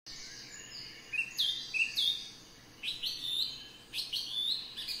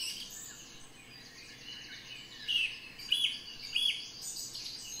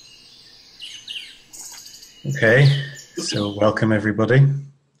Okay, so welcome everybody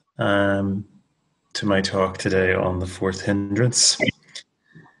to my talk today on the Fourth Hindrance.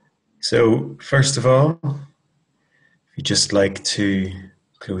 So first of all, if you'd just like to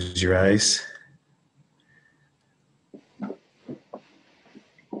close your eyes,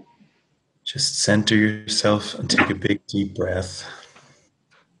 just center yourself and take a big deep breath.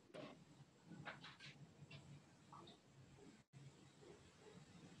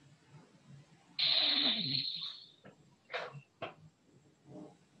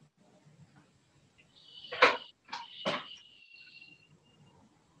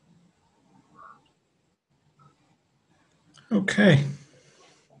 Okay,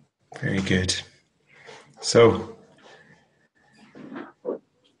 very good. So,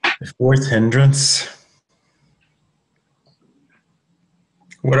 the fourth hindrance.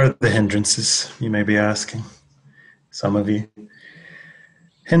 What are the hindrances, you may be asking, some of you?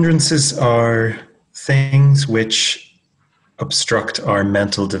 Hindrances are things which obstruct our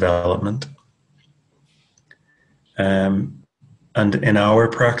mental development. And in our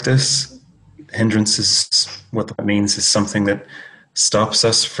practice, hindrances, what that means is something that stops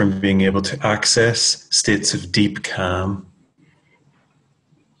us from being able to access states of deep calm.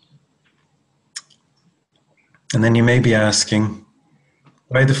 And then you may be asking,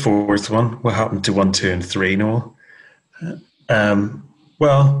 why the fourth one? What happened to 1, 2, and 3, Noel?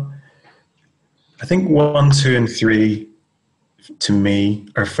 Well, I think 1, 2, and 3, to me,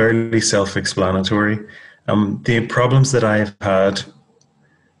 are fairly self-explanatory. The problems that I've had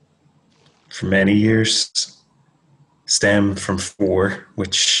for many years stem from 4,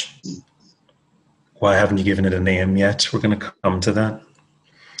 which, why haven't you given it a name yet? We're going to come to that.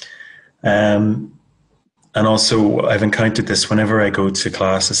 And also, I've encountered this whenever I go to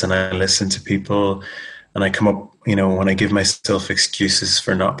classes and I listen to people and I come up, when I give myself excuses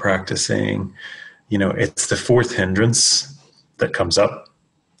for not practicing, it's the fourth hindrance that comes up.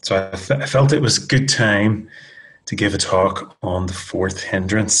 So I felt it was a good time to give a talk on the fourth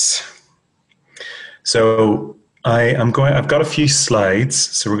hindrance. So I've got a few slides,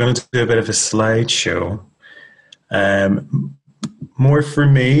 so we're going to do a bit of a slideshow. More for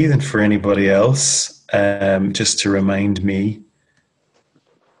me than for anybody else, just to remind me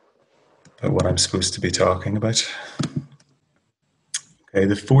about what I'm supposed to be talking about. Okay,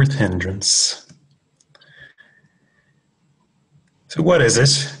 the fourth hindrance. So what is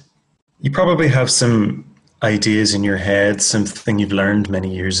it? You probably have some ideas in your head, something you've learned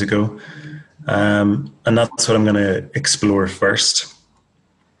many years ago. And that's what I'm going to explore first,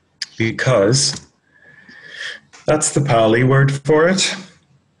 because that's the Pali word for it,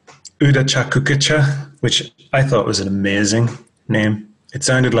 Udacha Kukacha, which I thought was an amazing name. It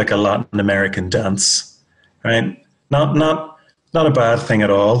sounded like a Latin American dance, right? Not a bad thing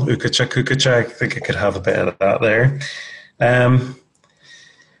at all. Ukacha Kukacha, I think I could have a bit of that there.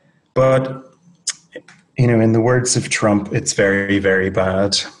 But, in the words of Trump, it's very, very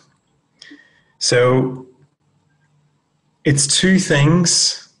bad. So it's two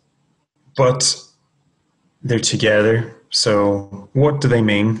things, but they're together. So what do they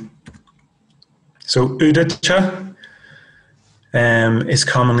mean? So udacha is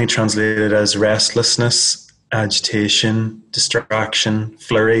commonly translated as restlessness, agitation, distraction,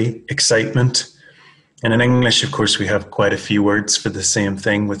 flurry, excitement. And in English, of course, we have quite a few words for the same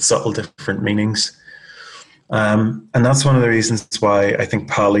thing with subtle different meanings. And that's one of the reasons why I think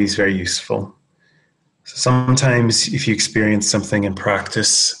Pali is very useful. So sometimes if you experience something in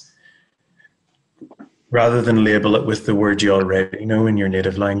practice, rather than label it with the word you already know in your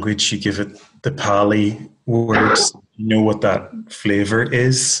native language, you give it the Pali words, you know what that flavor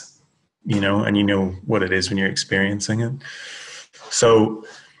is, and you know what it is when you're experiencing it. So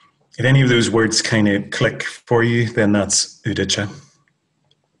if any of those words kind of click for you, then that's udacha.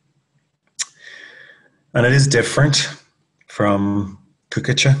 And it is different from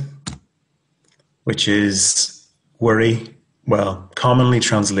kukacha, which is worry, commonly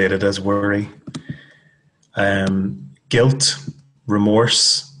translated as worry, guilt,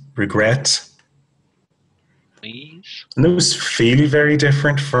 remorse, regret. Please. And those feel very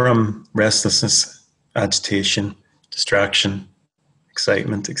different from restlessness, agitation, distraction,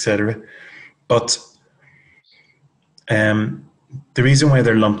 excitement, etc. But the reason why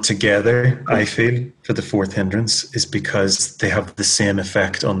they're lumped together, I feel, for the fourth hindrance is because they have the same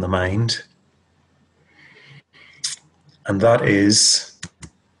effect on the mind. And that is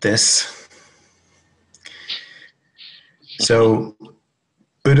this. So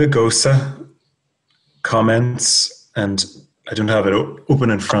Buddhaghosa comments, and I don't have it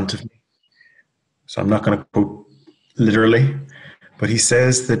open in front of me, so I'm not going to quote literally, but he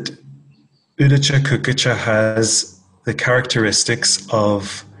says that Uddhacca Kukkacca has the characteristics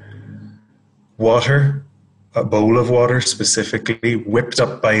of water, a bowl of water specifically, whipped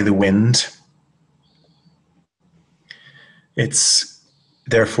up by the wind.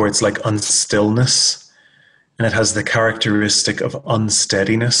 Therefore it's like unstillness, and it has the characteristic of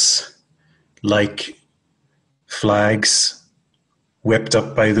unsteadiness, like flags whipped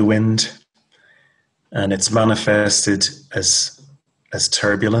up by the wind, and it's manifested as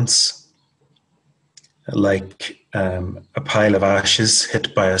turbulence, like a pile of ashes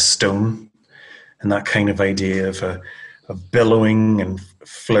hit by a stone, and that kind of idea of billowing and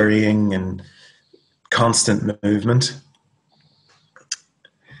flurrying and constant movement.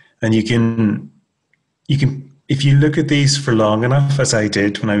 And you can, if you look at these for long enough, as I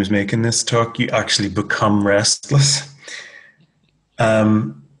did when I was making this talk, you actually become restless.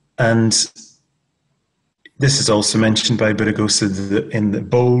 And this is also mentioned by Buddhaghosa in the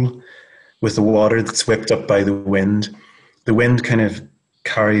bowl with the water that's whipped up by the wind. The wind kind of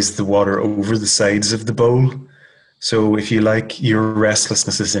carries the water over the sides of the bowl. So if you like, your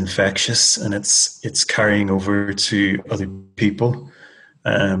restlessness is infectious, and it's carrying over to other people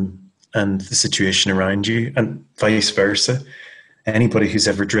and the situation around you, and vice versa. Anybody who's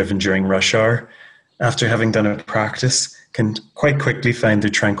ever driven during rush hour, after having done a practice, can quite quickly find their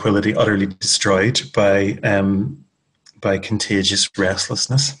tranquility utterly destroyed by contagious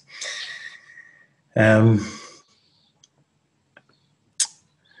restlessness.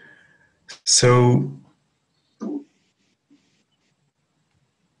 So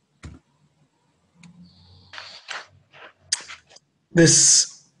this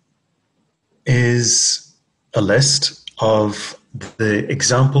is a list of the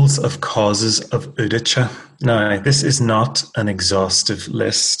examples of causes of uddhacca. Now, this is not an exhaustive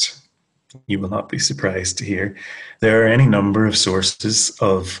list. You will not be surprised to hear. There are any number of sources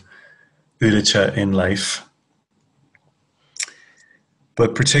of uddhacca in life.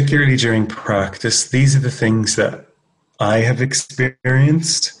 But particularly during practice, these are the things that I have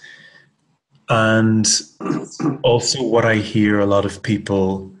experienced, and also what I hear a lot of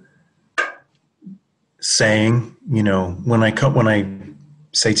people saying. When I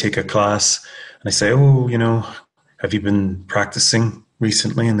say take a class and I say, oh, have you been practicing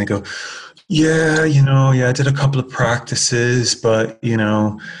recently? And they go, yeah, I did a couple of practices, but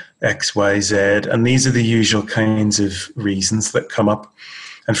X, Y, Z. And these are the usual kinds of reasons that come up.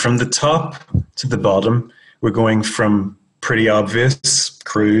 And from the top to the bottom, we're going from pretty obvious,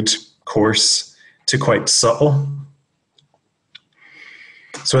 crude, coarse, to quite subtle.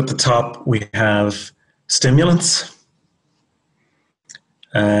 So at the top, we have stimulants,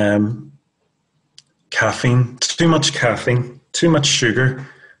 caffeine, too much sugar,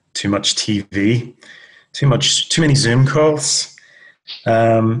 too much TV, too many Zoom calls.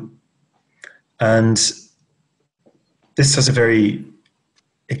 And this has a very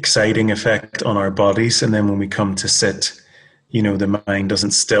exciting effect on our bodies. And then when we come to sit, the mind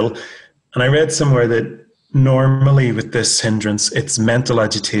doesn't still. And I read somewhere that normally with this hindrance, its mental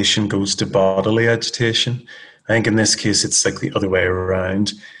agitation goes to bodily agitation. I think in this case, it's like the other way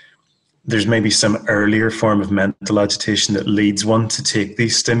around. There's maybe some earlier form of mental agitation that leads one to take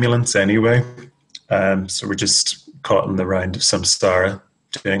these stimulants anyway. So we're just caught in the round of samsara,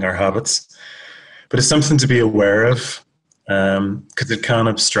 doing our habits. But it's something to be aware of, because it can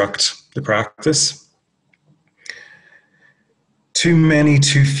obstruct the practice. Too many,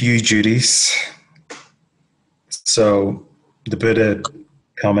 too few duties. So the Buddha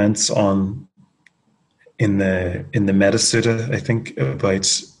comments on in the Metta Sutta, I think,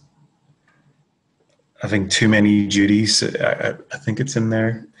 about having too many duties. I think it's in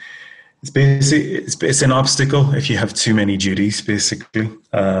there. It's basically it's an obstacle if you have too many duties, basically.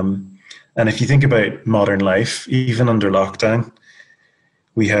 And if you think about modern life, even under lockdown,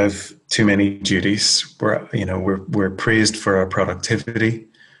 we have too many duties. We're praised for our productivity,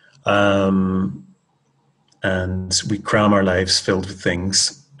 and we cram our lives filled with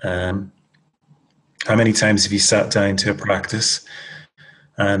things. How many times have you sat down to a practice,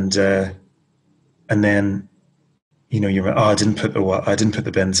 and then you're I didn't put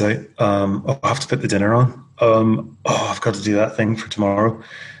the bins out. I have to put the dinner on. I've got to do that thing for tomorrow.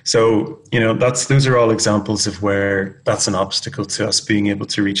 So those are all examples of where that's an obstacle to us being able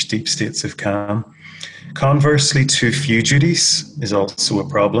to reach deep states of calm. Conversely, too few duties is also a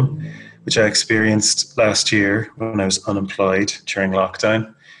problem, which I experienced last year when I was unemployed during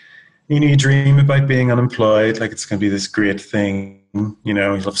lockdown. You dream about being unemployed, like it's going to be this great thing.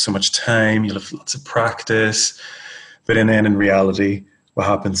 You'll have so much time, you'll have lots of practice. But then in reality, what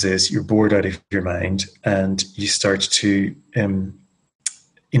happens is you're bored out of your mind and you start to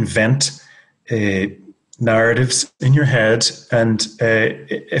invent narratives in your head and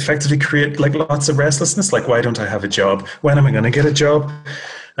effectively create like lots of restlessness. Like, why don't I have a job? When am I going to get a job?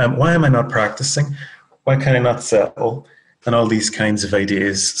 Why am I not practicing? Why can I not settle? And all these kinds of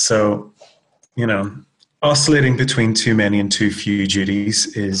ideas. So, oscillating between too many and too few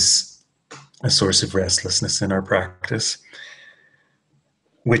duties is a source of restlessness in our practice,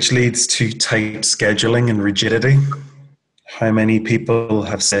 which leads to tight scheduling and rigidity. How many people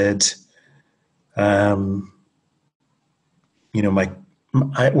have said, where's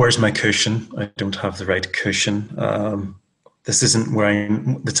my cushion? I don't have the right cushion. This isn't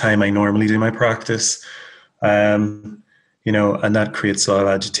the time I normally do my practice. And that creates a lot of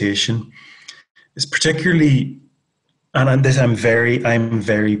agitation. It's particularly, and I'm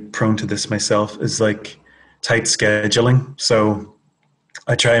very prone to this myself, is like tight scheduling. So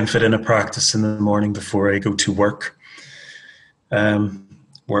I try and fit in a practice in the morning before I go to work. And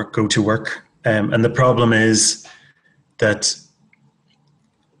the problem is that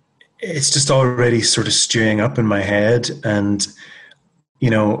it's just already sort of stewing up in my head, and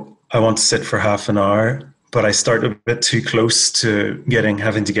I want to sit for half an hour, but I start a bit too close to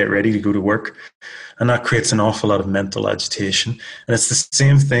having to get ready to go to work, and that creates an awful lot of mental agitation. And it's the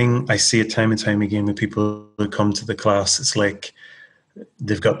same thing I see it time and time again with people who come to the class. It's like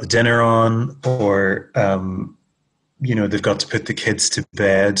they've got the dinner on, or they've got to put the kids to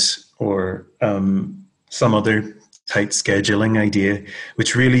bed, or some other tight scheduling idea,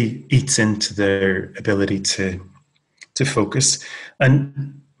 which really eats into their ability to focus.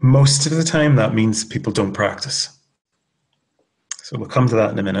 And most of the time that means people don't practice. So we'll come to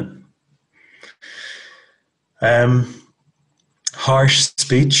that in a minute. Harsh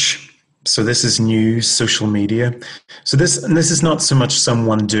speech. So this is news, social media. So this is not so much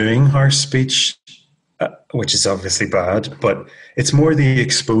someone doing harsh speech, which is obviously bad, but it's more the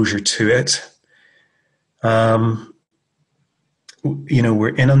exposure to it.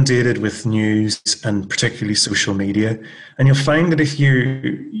 We're inundated with news, and particularly social media. And you'll find that if you're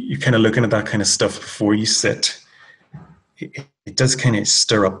kind of looking at that kind of stuff before you sit, it does kind of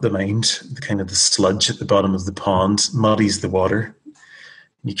stir up the mind. The sludge at the bottom of the pond muddies the water.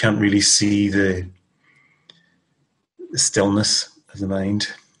 You can't really see the stillness of the mind.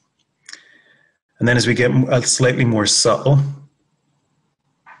 And then as we get slightly more subtle,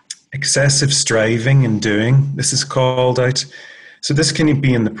 excessive striving and doing, this is called out. So this can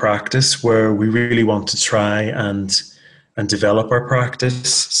be in the practice where we really want to try and develop our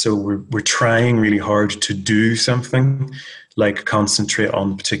practice. So we're trying really hard to do something, like concentrate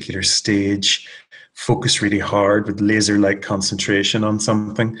on a particular stage, focus really hard with laser-like concentration on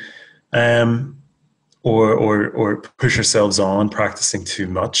something, or push ourselves on practicing too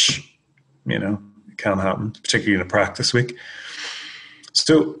much. It can happen, particularly in a practice week.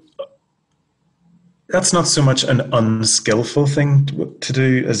 So that's not so much an unskillful thing to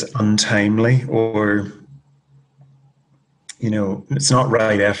do as untimely, or, it's not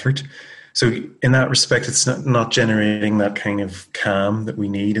right effort. So in that respect, it's not generating that kind of calm that we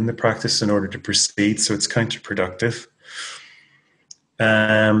need in the practice in order to proceed. So it's counterproductive.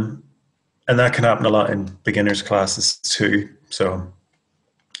 And that can happen a lot in beginners classes too. So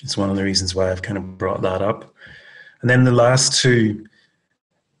it's one of the reasons why I've kind of brought that up. And then the last two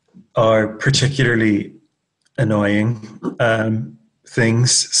are particularly annoying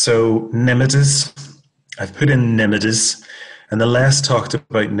things. So nimittas, I've put in nimittas, and the less talked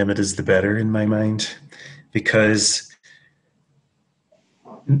about nimittas, the better in my mind, because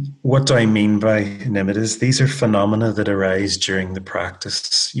what do I mean by nimittas? These are phenomena that arise during the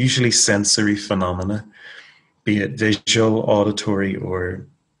practice, usually sensory phenomena, be it visual, auditory, or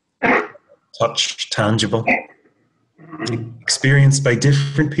touch, tangible, experienced by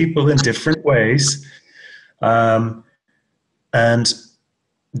different people in different ways. And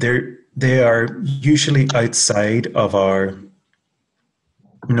they are usually outside of our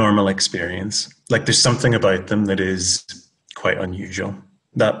normal experience. Like there's something about them that is quite unusual.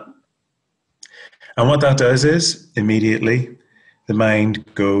 And what that does is immediately the mind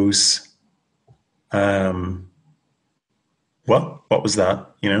goes, what was that?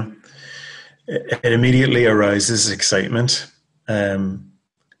 It immediately arouses excitement, and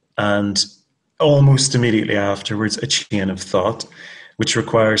almost immediately afterwards a chain of thought, which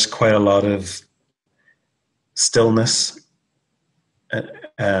requires quite a lot of stillness,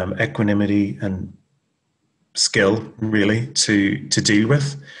 equanimity, and skill, really, to deal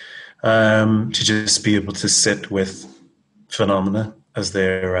with, to just be able to sit with phenomena as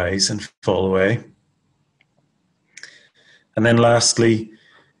they arise and fall away. And then lastly,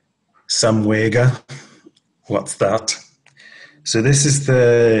 samvega. What's that? So this is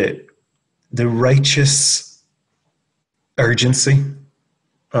the the righteous urgency.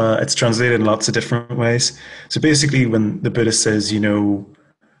 It's translated in lots of different ways. So basically, when the Buddha says,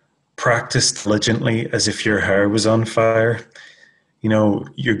 practice diligently as if your hair was on fire,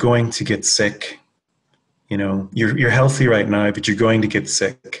 you're going to get sick. You're healthy right now, but you're going to get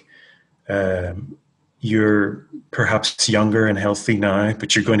sick. You're perhaps younger and healthy now,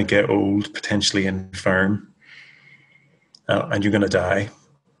 but you're going to get old, potentially infirm, and you're going to die.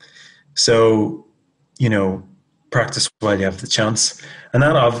 So, practice while you have the chance. And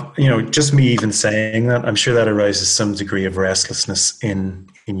that, just me even saying that, I'm sure that arouses some degree of restlessness in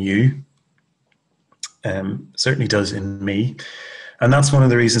you. Certainly does in me. And that's one of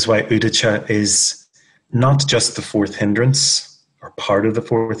the reasons why uddhacca is not just the fourth hindrance or part of the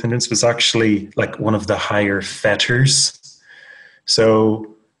fourth hindrance, but it's actually like one of the higher fetters.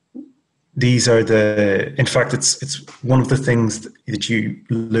 So these are in fact, it's one of the things that you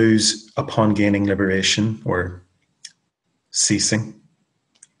lose upon gaining liberation or ceasing.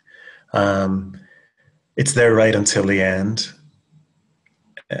 It's there right until the end,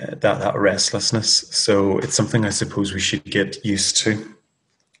 that restlessness. So it's something I suppose we should get used to,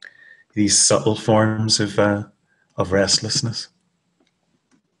 these subtle forms of restlessness.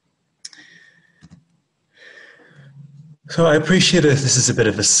 So I appreciate it. This is a bit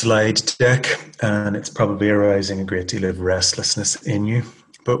of a slide deck, and it's probably arousing a great deal of restlessness in you.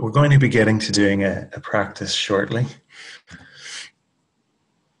 But we're going to be getting to doing a practice shortly.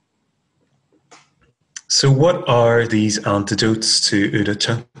 So what are these antidotes to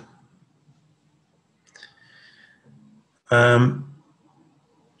uddhacca?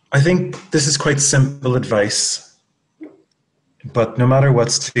 I think this is quite simple advice, but no matter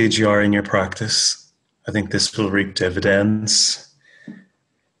what stage you are in your practice, I think this will reap dividends.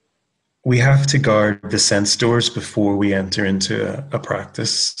 We have to guard the sense doors before we enter into a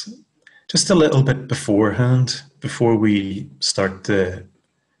practice, just a little bit beforehand, before we start the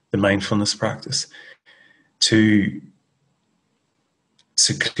mindfulness practice, to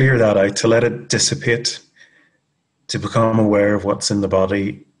clear that out, to let it dissipate, to become aware of what's in the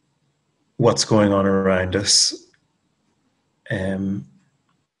body, what's going on around us, and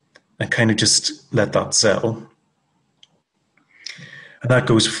kind of just let that settle. And that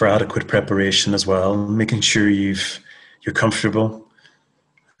goes for adequate preparation as well, making sure you're comfortable.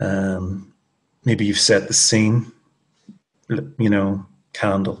 Maybe you've set the scene,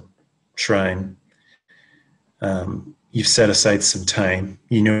 candle, shrine. You've set aside some time.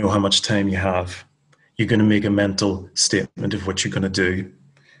 You know how much time you have. You're going to make a mental statement of what you're going to do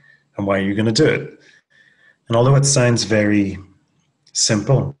and why you're going to do it. And although it sounds very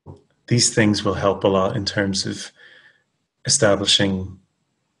simple, these things will help a lot in terms of establishing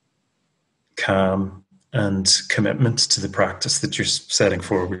calm and commitment to the practice that you're setting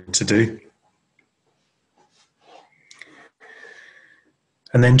forward to do.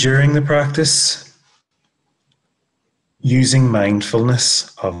 And then during the practice, using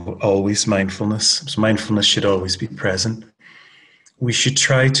mindfulness, always mindfulness. So mindfulness should always be present. We should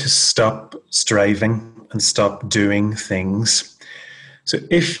try to stop striving and stop doing things. So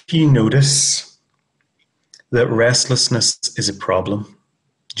if you notice that restlessness is a problem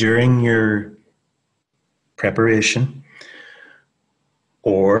during your preparation,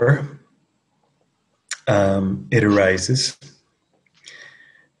 or it arises,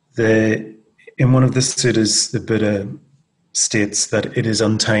 in one of the suttas, the Buddha states that it is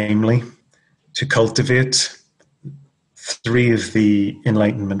untimely to cultivate 3 of the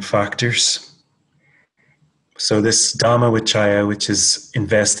enlightenment factors. So this Dhamma Vichaya, which is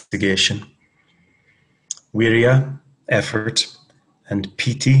investigation, Virya, effort, and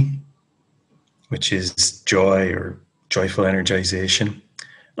Piti, which is joy or joyful energization.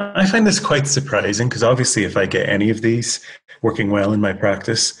 I find this quite surprising because obviously if I get any of these working well in my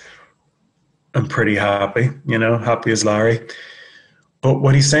practice, I'm pretty happy, happy as Larry. But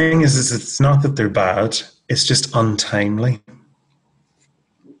what he's saying is it's not that they're bad, it's just untimely.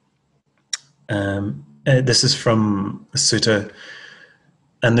 This is from a sutta,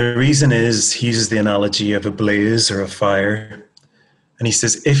 and the reason is he uses the analogy of a blaze or a fire. And he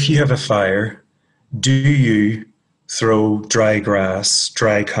says, if you have a fire, do you throw dry grass,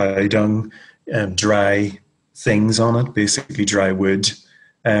 dry cow dung, dry things on it, basically dry wood,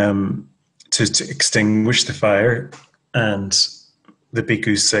 to extinguish the fire? And the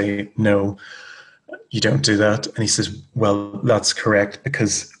bhikkhus say, no, you don't do that. And he says, well, that's correct,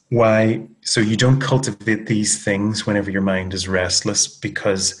 because why? So you don't cultivate these things whenever your mind is restless,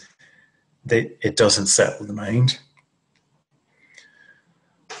 because it doesn't settle the mind.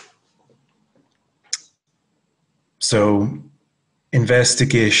 So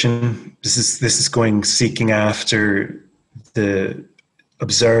investigation. This is going seeking after the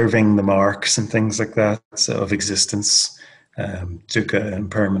observing the marks and things like that, so of existence, dukkha,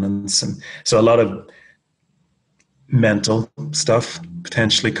 impermanence, and so a lot of mental stuff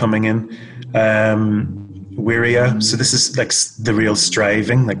potentially coming in. Wirya, so this is like the real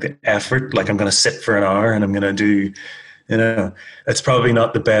striving, like the effort, like I'm going to sit for an hour and I'm going to do, it's probably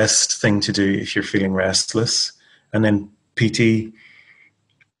not the best thing to do if you're feeling restless. And then PT,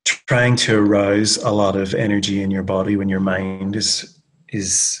 trying to arouse a lot of energy in your body when your mind is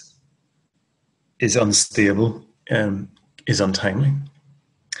unstable, is untimely.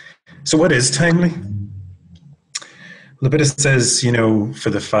 So what is timely? The Buddhist says, for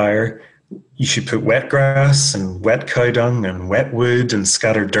the fire, you should put wet grass and wet cow dung and wet wood and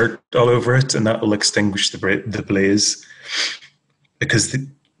scatter dirt all over it, and that will extinguish the blaze. Because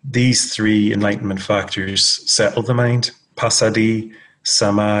these three enlightenment factors settle the mind: passaddhi,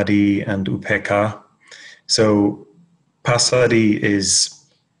 samadhi, and upekkha. So passaddhi is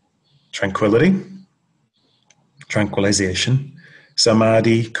tranquility, tranquilization;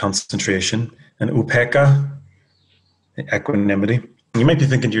 samadhi, concentration; and upekkha, equanimity. You might be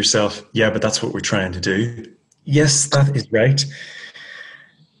thinking to yourself, yeah, but that's what we're trying to do. Yes, that is right.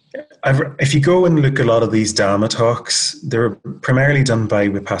 If you go and look at a lot of these Dhamma talks, they're primarily done by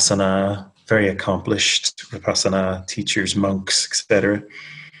Vipassana, very accomplished Vipassana teachers, monks, etc.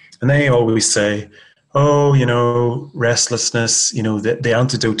 And they always say, restlessness, the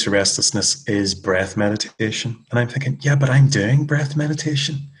antidote to restlessness is breath meditation. And I'm thinking, yeah, but I'm doing breath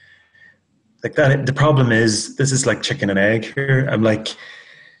meditation. Like that, the problem is, this is like chicken and egg here. I'm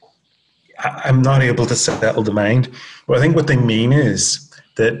not able to settle the mind. Well, I think what they mean is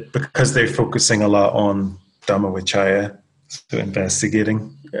that because they're focusing a lot on Dhamma Vichaya, so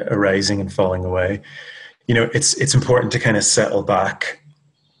investigating, arising and falling away, it's important to kind of settle back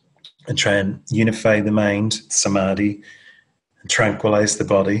and try and unify the mind, samadhi, and tranquilize the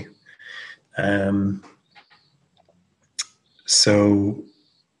body. So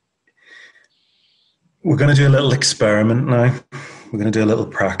we're going to do a little experiment now. We're going to do a little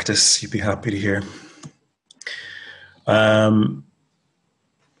practice. You'd be happy to hear. I've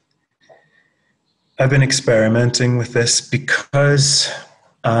been experimenting with this because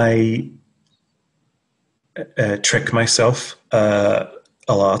I trick myself a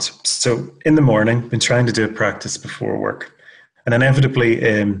lot. So in the morning, I've been trying to do a practice before work. And inevitably,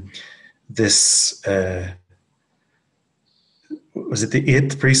 this... was it the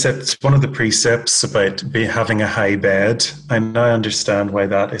 8th precept? It's one of the precepts about having a high bed. I now understand why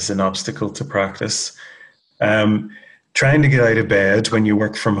that is an obstacle to practice. Trying to get out of bed when you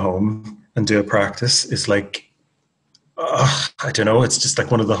work from home and do a practice is like, I don't know, it's just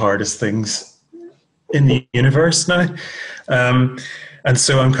like one of the hardest things in the universe now. And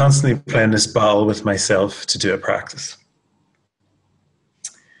so I'm constantly playing this battle with myself to do a practice.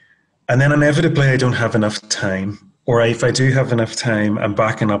 And then inevitably I don't have enough time. Or if I do have enough time, I'm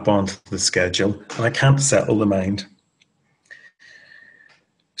backing up onto the schedule and I can't settle the mind.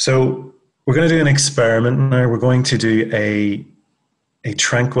 So we're going to do an experiment now. We're going to do a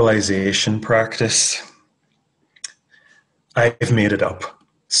tranquilization practice. I've made it up.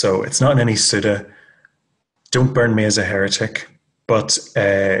 So it's not in any sutta. Don't burn me as a heretic. But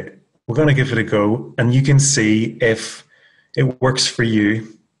we're going to give it a go. And you can see if it works for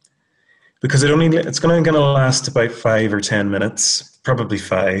you. Because it's going to last about 5 or 10 minutes, probably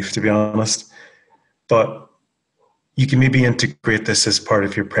 5 to be honest. But you can maybe integrate this as part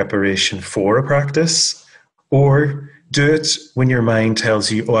of your preparation for a practice, or do it when your mind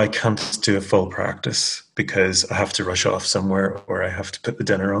tells you, I can't do a full practice because I have to rush off somewhere or I have to put the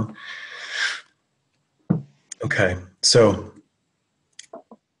dinner on. Okay, so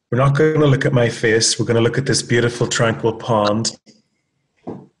we're not going to look at my face. We're going to look at this beautiful, tranquil pond.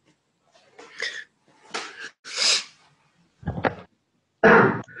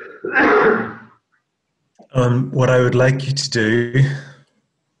 What I would like you to do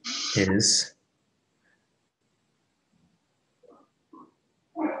is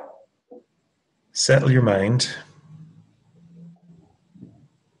settle your mind.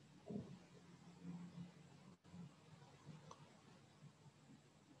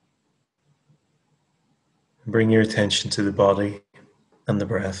 Bring your attention to the body and the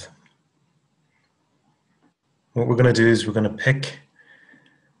breath. What we're going to do is we're going to pick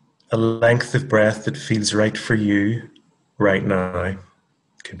a length of breath that feels right for you right now.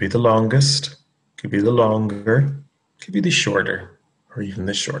 Could be the longest, could be the longer, could be the shorter, or even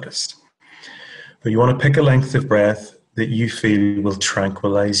the shortest. But you want to pick a length of breath that you feel will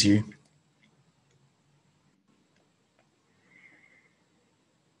tranquilize you.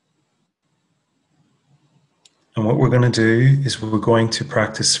 going to do is we're going to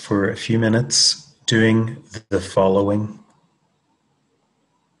practice for a few minutes doing the following.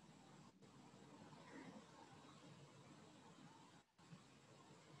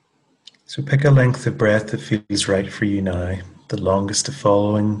 So pick a length of breath that feels right for you now. The longest of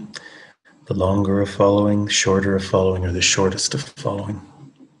following, the longer of following, the shorter of following, or the shortest of following.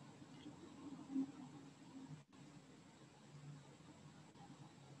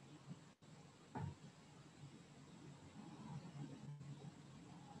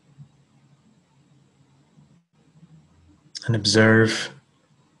 And observe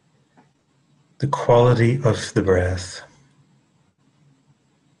the quality of the breath.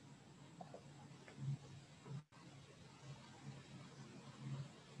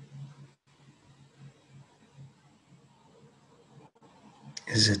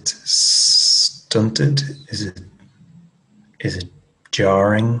 Is it stunted? Is it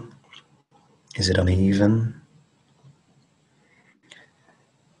jarring? Is it uneven?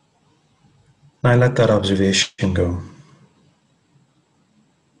 Now let that observation go.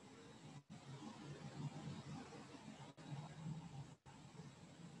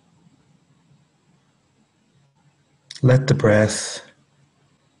 Let the breath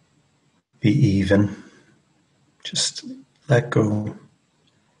be even. Just let go.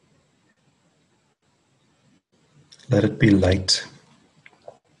 Let it be light.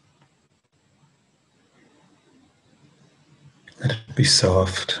 Let it be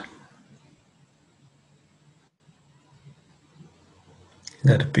soft.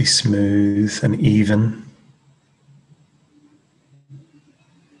 Let it be smooth and even.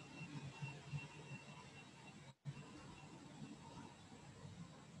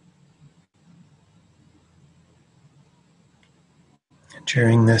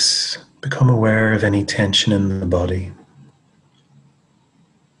 During this, become aware of any tension in the body.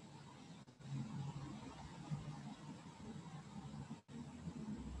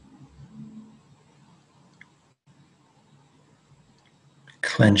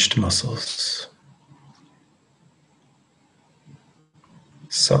 Clenched muscles.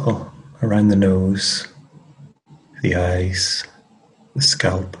 Subtle around the nose, the eyes, the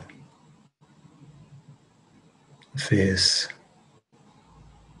scalp, the face.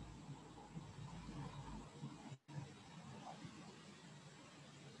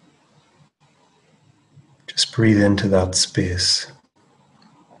 Just breathe into that space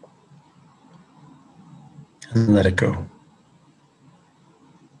and let it go.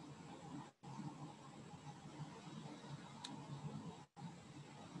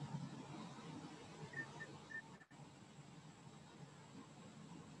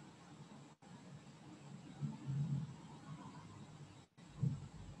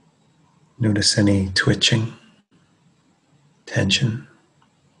 Notice any twitching, tension,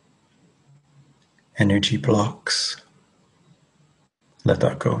 energy blocks. Let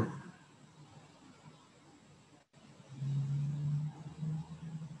that go.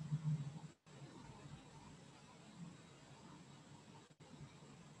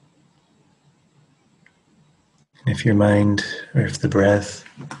 And if your mind or if the breath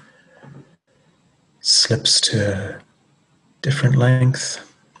slips to a different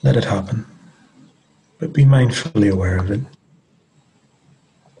length, let it happen. But be mindfully aware of it.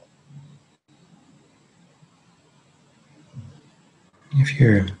 If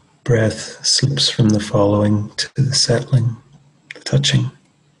your breath slips from the following to the settling, the touching,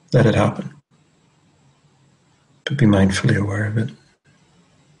 let it happen. But be mindfully aware of it.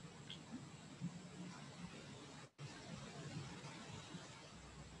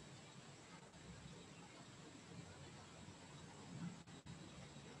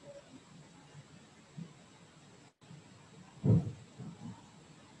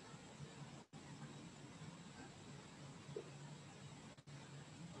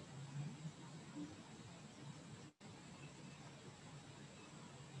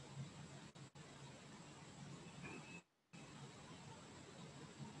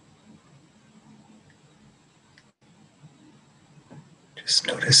 Just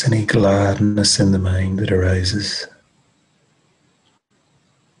notice any gladness in the mind that arises.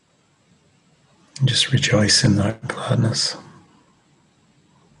 And just rejoice in that gladness.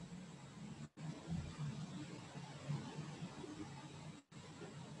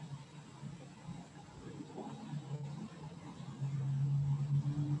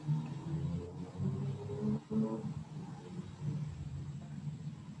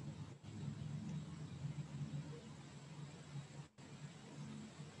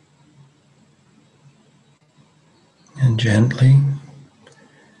 And gently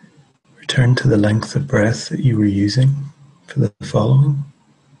return to the length of breath that you were using for the following.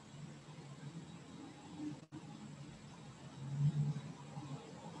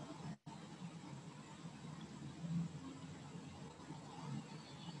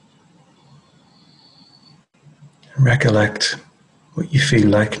 Recollect what you feel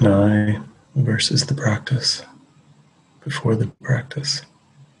like now versus the practice, before the practice.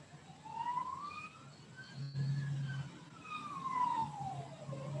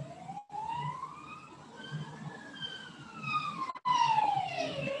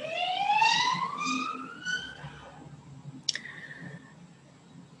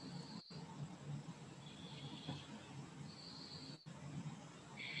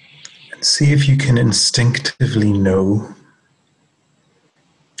 And see if you can instinctively know,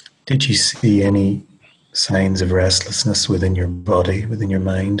 did you see any signs of restlessness within your body, within your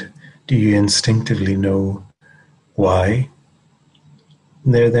mind? Do you instinctively know why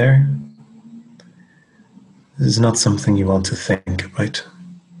they're there? This is not something you want to think about.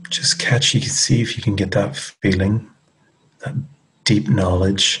 Just catch, you can see if you can get that feeling, that deep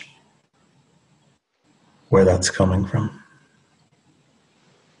knowledge, where that's coming from.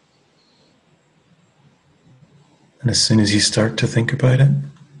 And as soon as you start to think about it,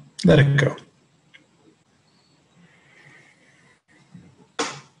 let it go.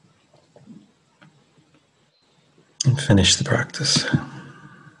 And finish the practice.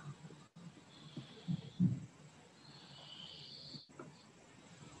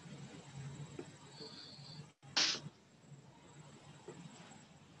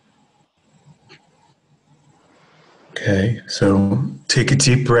 Okay, so take a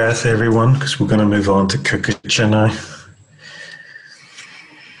deep breath, everyone, because we're going to move on to Kukucha now.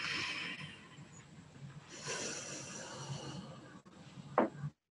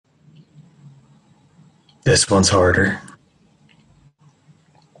 This one's harder.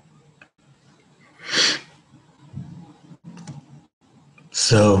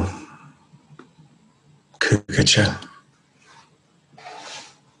 So, Kukucha.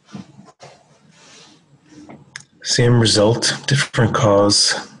 Same result, different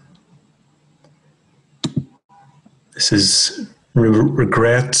cause. This is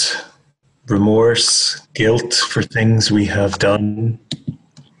regret, remorse, guilt for things we have done.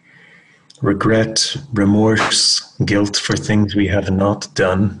 Regret, remorse, guilt for things we have not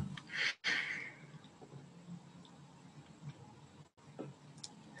done.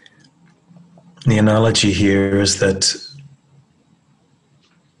 The analogy here is that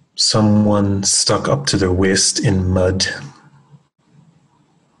someone stuck up to their waist in mud,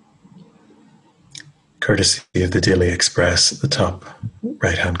 courtesy of the Daily Express at the top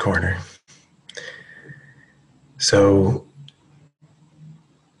right-hand corner. So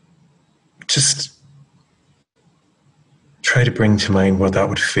just try to bring to mind what that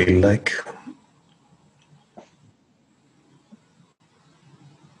would feel like.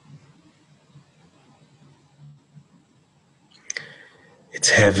 It's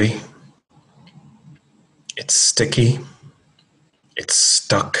heavy, it's sticky, it's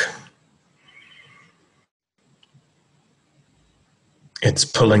stuck, it's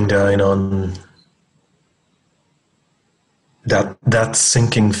pulling down on that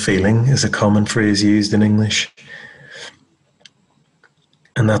sinking feeling is a common phrase used in English.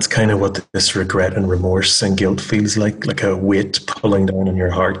 And that's kind of what this regret and remorse and guilt feels like a weight pulling down on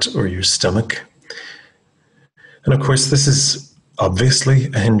your heart or your stomach. And of course, this is obviously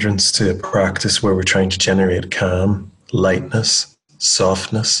a hindrance to a practice where we're trying to generate calm, lightness,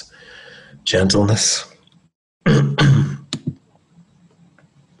 softness, gentleness.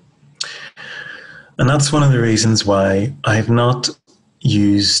 And that's one of the reasons why I've not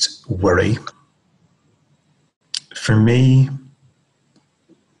used worry. For me,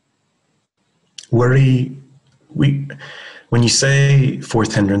 worry, when you say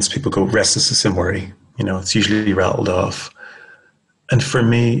fourth hindrance, people go restlessness and worry. You know, it's usually rattled off. And for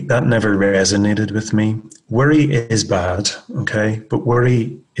me, that never resonated with me. Worry is bad, okay? But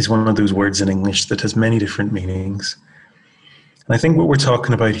worry is one of those words in English that has many different meanings. And I think what we're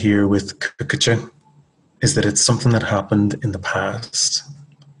talking about here with Kukucha is that it's something that happened in the past.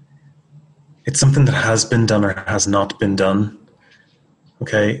 It's something that has been done or has not been done,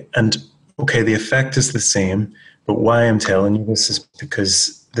 okay? And, okay, the effect is the same, but why I'm telling you this is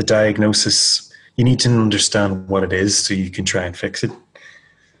because the diagnosis, you need to understand what it is so you can try and fix it.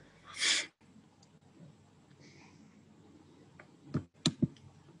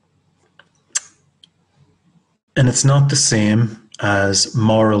 And it's not the same as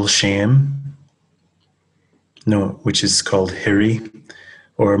moral shame, no, which is called hiri,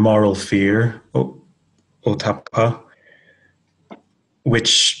 or moral fear, otapa,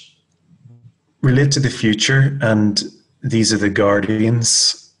 which relate to the future, and these are the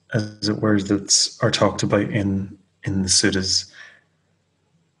guardians, as it were, that are talked about in the suttas,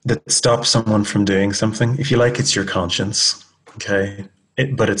 that stop someone from doing something. If you like, it's your conscience, okay?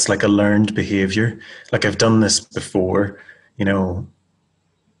 but it's like a learned behavior. Like I've done this before, you know,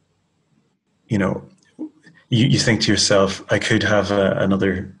 you know, you think to yourself, I could have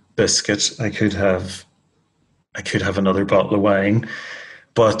another biscuit. I could have another bottle of wine,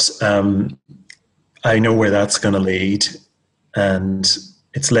 but I know where that's going to lead, and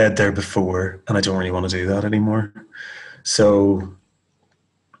it's led there before, and I don't really want to do that anymore. So,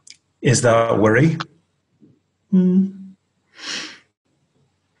 is that worry?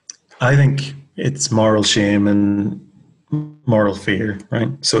 I think it's moral shame and moral fear, right?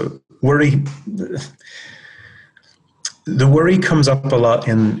 So, worry, the worry comes up a lot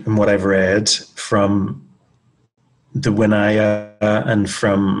in what I've read from the Vinaya and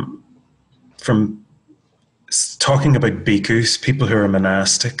from talking about bhikkhus, people who are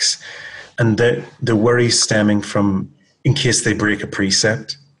monastics, and the worry stemming from in case they break a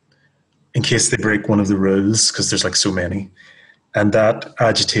precept, in case they break one of the rules, because there's like so many, and that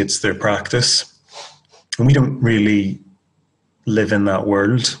agitates their practice. And we don't really live in that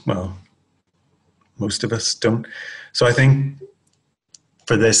world. Well, most of us don't. So I think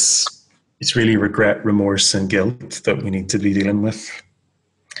for this, it's really regret, remorse, and guilt that we need to be dealing with.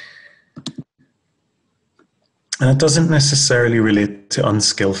 And it doesn't necessarily relate to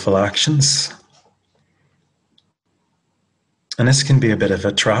unskillful actions. And this can be a bit of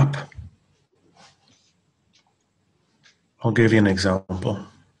a trap. I'll give you an example.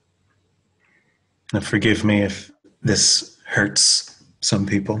 Now, forgive me if this hurts some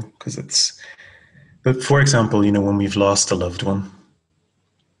people, but for example, when we've lost a loved one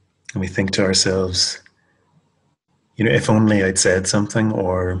and we think to ourselves, if only I'd said something,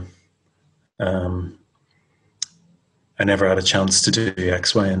 or I never had a chance to do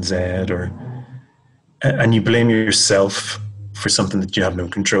X, Y, and Z, and you blame yourself for something that you have no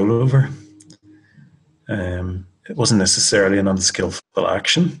control over. It wasn't necessarily an unskillful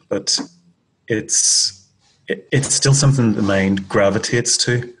action, but it's still something the mind gravitates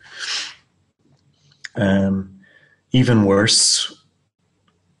to. Even worse,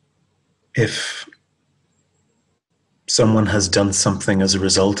 if someone has done something as a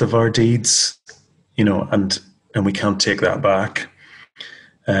result of our deeds, and we can't take that back.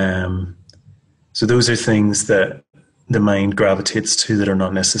 So those are things that the mind gravitates to that are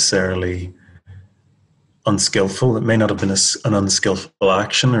not necessarily unskillful. It may not have been an unskillful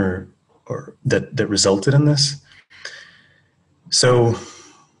action or that resulted in this. So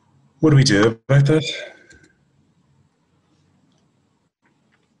what do we do about that?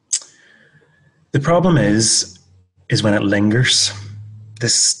 The problem is when it lingers,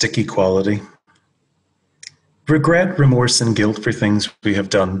 this sticky quality. Regret, remorse, and guilt for things we have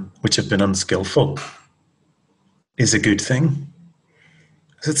done which have been unskillful is a good thing.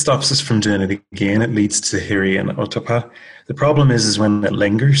 As it stops us from doing it again, it leads to hiri and ottappa. The problem is when it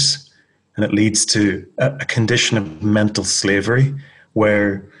lingers and it leads to a condition of mental slavery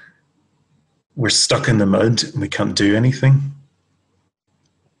where we're stuck in the mud and we can't do anything.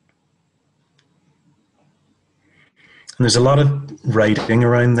 And there's a lot of writing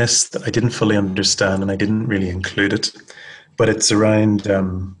around this that I didn't fully understand, and I didn't really include it. But it's around,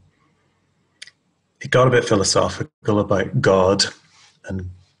 it got a bit philosophical about God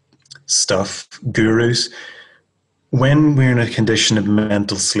and stuff, gurus. When we're in a condition of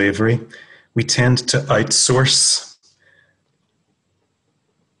mental slavery, we tend to outsource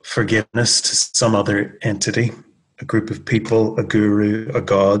forgiveness to some other entity, a group of people, a guru, a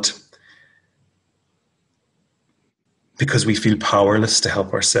god, because we feel powerless to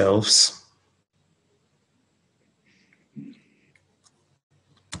help ourselves.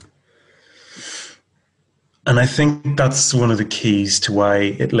 And I think that's one of the keys to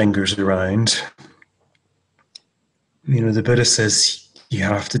why it lingers around. The Buddha says you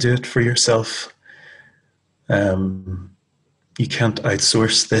have to do it for yourself. You can't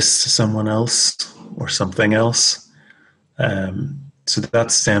outsource this to someone else or something else. So that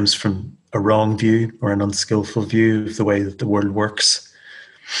stems from a wrong view or an unskillful view of the way that the world works.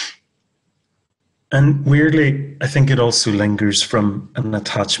 And weirdly, I think it also lingers from an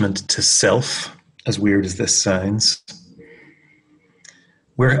attachment to self, as weird as this sounds.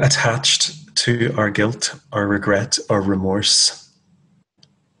 We're attached to our guilt, our regret, our remorse.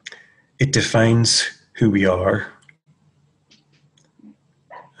 It defines who we are.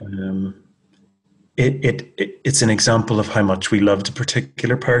 It's an example of how much we loved a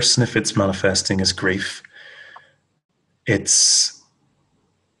particular person if it's manifesting as grief. It's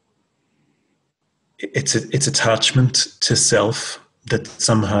attachment to self, that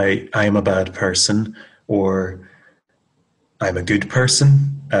somehow I'm a bad person or I'm a good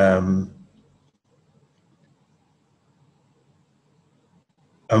person.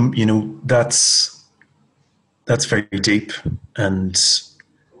 that's very deep, and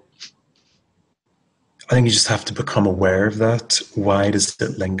I think you just have to become aware of that. Why does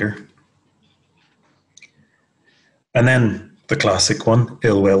it linger? And then the classic one,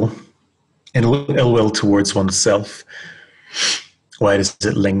 ill will. Ill will towards oneself. Why does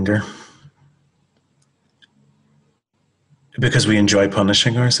it linger? Because we enjoy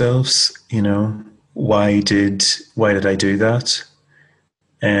punishing ourselves, Why did I do that?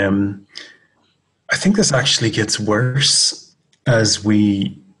 I think this actually gets worse as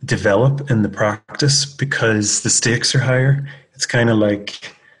we develop in the practice because the stakes are higher. It's kind of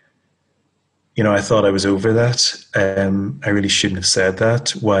like, I thought I was over that. I really shouldn't have said that.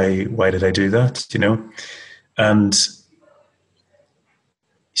 Why did I do that? And you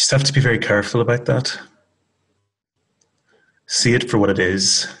just have to be very careful about that. See it for what it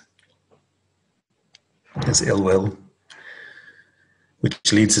is ill will,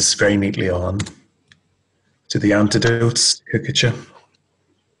 which leads us very neatly on to the antidotes, Kukucha.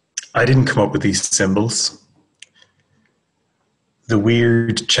 I didn't come up with these symbols. The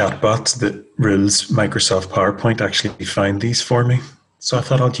weird chatbot that rules Microsoft PowerPoint actually found these for me, so I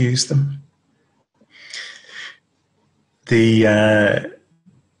thought I'd use them. The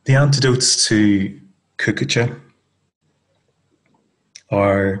antidotes to Kukucha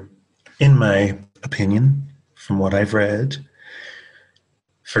are, in my opinion, from what I've read,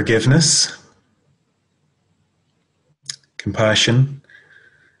 forgiveness, compassion,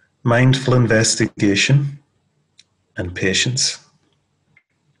 mindful investigation, and patience.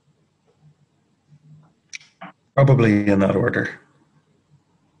 Probably in that order.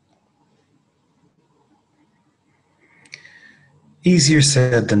 Easier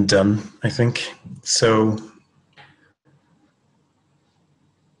said than done, I think. So,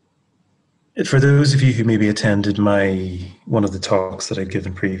 for those of you who maybe attended one of the talks that I'd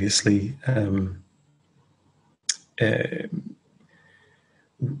given previously, there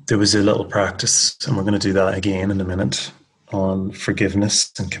was a little practice, and we're going to do that again in a minute, on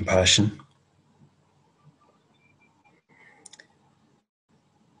forgiveness and compassion.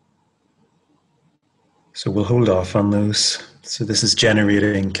 So we'll hold off on those. So this is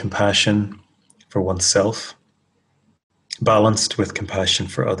generating compassion for oneself, balanced with compassion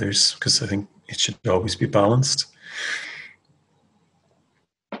for others, because I think it should always be balanced.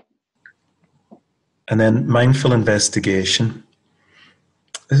 And then mindful investigation.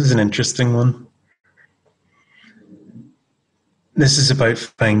 This is an interesting one. This is about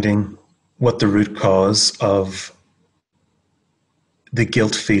finding what the root cause of the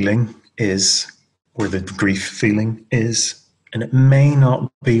guilt feeling is, or the grief feeling is, and it may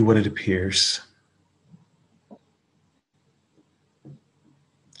not be what it appears.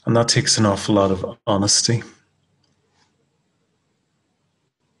 And that takes an awful lot of honesty.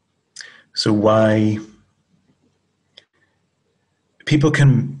 So why people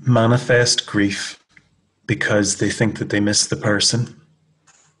can manifest grief because they think that they miss the person,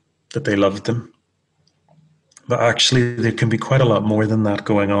 that they loved them. But actually, there can be quite a lot more than that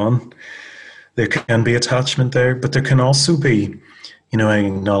going on. There can be attachment there, but there can also be, an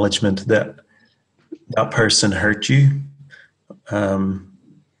acknowledgement that that person hurt you, and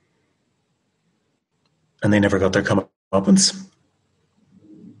they never got their comeuppance.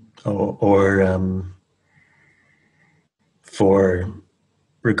 Or for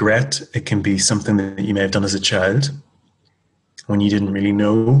regret, it can be something that you may have done as a child when you didn't really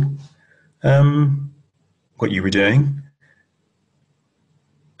know what you were doing.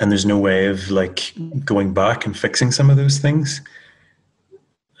 And there's no way of going back and fixing some of those things.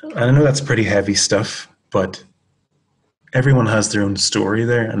 I know that's pretty heavy stuff, but everyone has their own story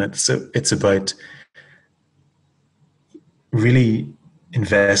there, and it's about really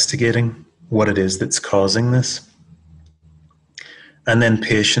investigating what it is that's causing this. And then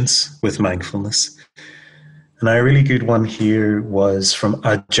patience with mindfulness. And a really good one here was from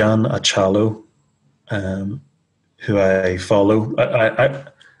Ajahn Achalo, who I follow.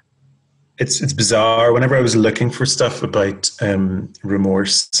 It's bizarre. Whenever I was looking for stuff about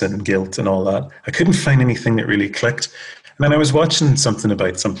remorse and guilt and all that, I couldn't find anything that really clicked. And then I was watching something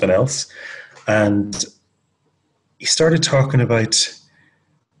about something else, and he started talking about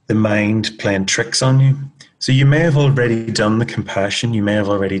the mind playing tricks on you. So you may have already done the compassion, you may have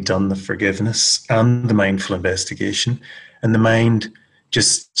already done the forgiveness and the mindful investigation, and the mind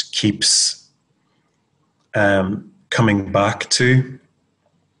just keeps coming back to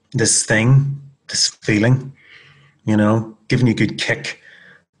this thing, this feeling, giving you a good kick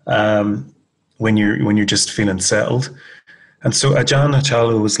when you're just feeling settled. And so Ajahn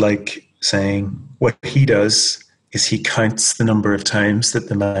Achalo was saying what he does is he counts the number of times that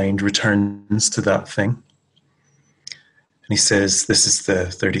the mind returns to that thing. And he says, this is the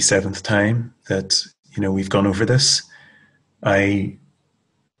 37th time that, we've gone over this.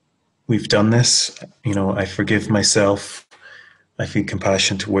 We've done this. I forgive myself. I feel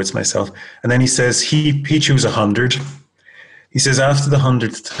compassion towards myself. And then he says he chose 100. He says after the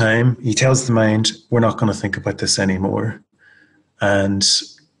 100th time, he tells the mind, we're not going to think about this anymore. And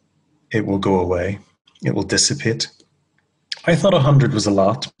it will go away. It will dissipate. I thought 100 was a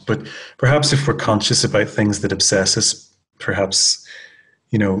lot, but perhaps if we're conscious about things that obsess us, perhaps,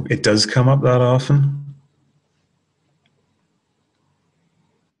 it does come up that often.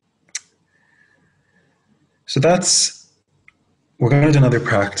 So we're going to do another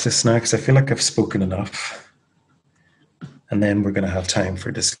practice now because I feel like I've spoken enough. And then we're going to have time for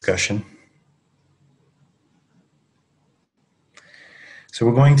discussion. So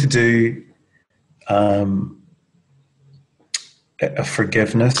we're going to do a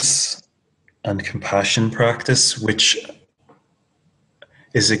forgiveness and compassion practice, which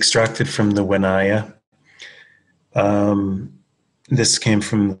is extracted from the Vinaya. This came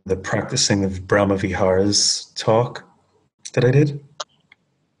from the practicing of Brahmavihara's talk that I did.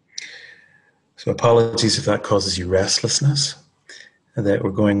 So apologies if that causes you restlessness, that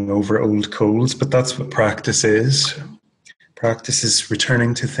we're going over old coals, but that's what practice is. Practice is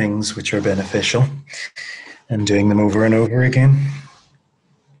returning to things which are beneficial and doing them over and over again.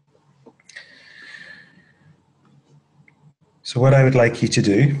 So what I would like you to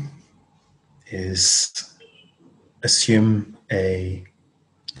do is assume a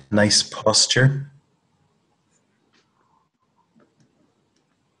nice posture.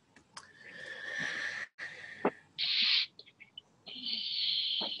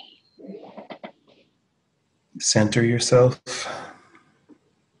 Center yourself.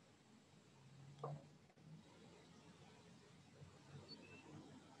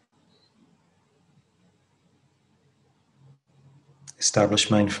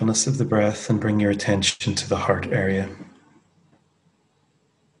 Establish mindfulness of the breath and bring your attention to the heart area.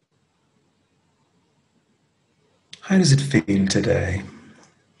 How does it feel today?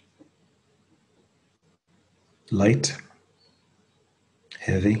 Light?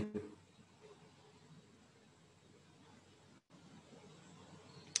 Heavy?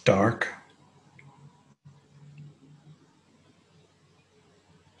 Dark?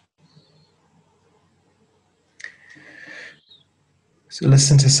 So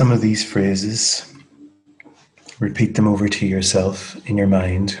listen to some of these phrases. Repeat them over to yourself in your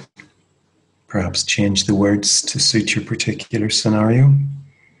mind. Perhaps change the words to suit your particular scenario.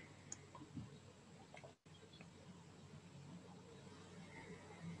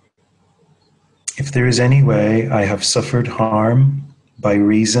 If there is any way I have suffered harm by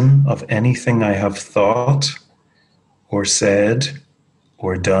reason of anything I have thought or said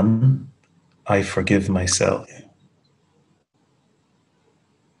or done, I forgive myself.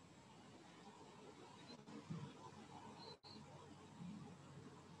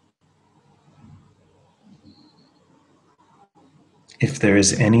 If there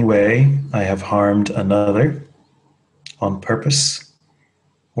is any way I have harmed another on purpose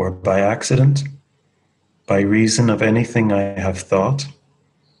or by accident, by reason of anything I have thought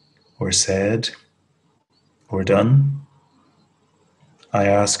or said or done, I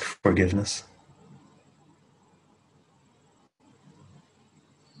ask forgiveness.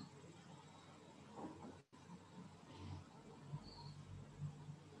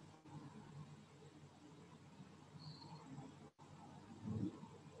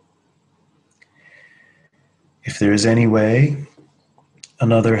 If there is any way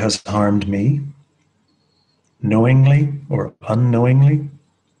another has harmed me, knowingly or unknowingly,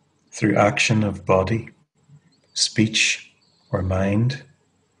 through action of body, speech, or mind,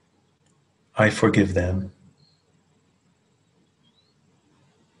 I forgive them.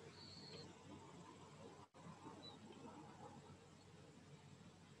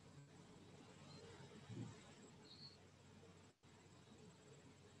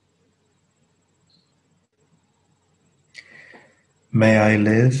 May I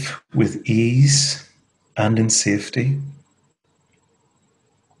live with ease and in safety,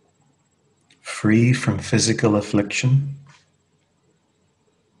 free from physical affliction.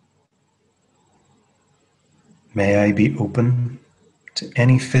 May I be open to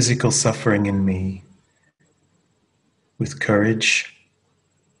any physical suffering in me with courage,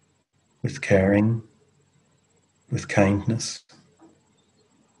 with caring, with kindness.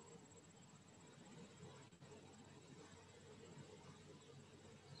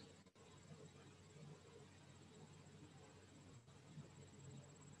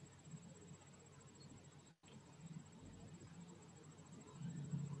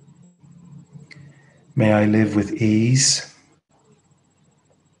 May I live with ease,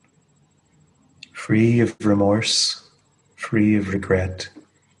 free of remorse, free of regret,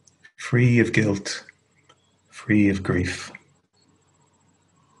 free of guilt, free of grief.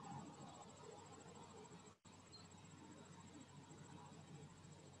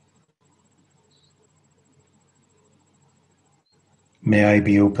 May I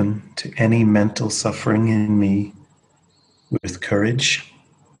be open to any mental suffering in me with courage,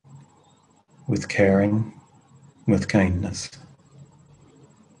 with caring, with kindness.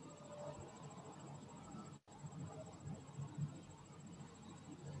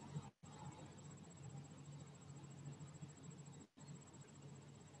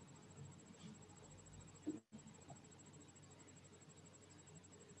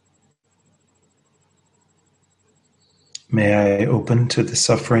 May I open to the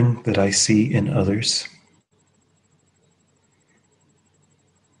suffering that I see in others.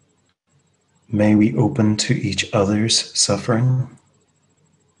 May we open to each other's suffering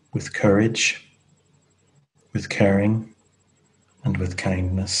with courage, with caring, and with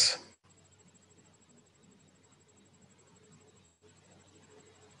kindness.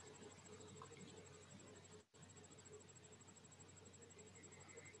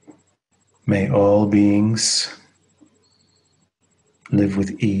 May all beings live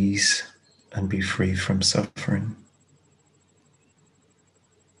with ease and be free from suffering.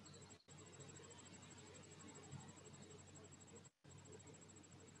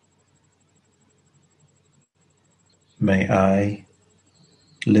 May I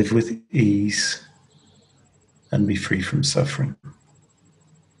live with ease and be free from suffering.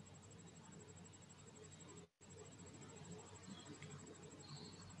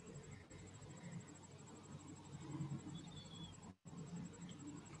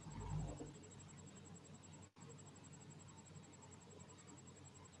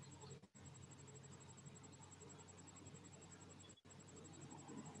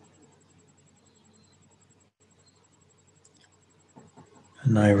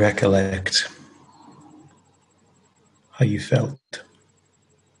 And I recollect how you felt.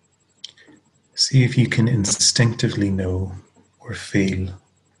 See if you can instinctively know or feel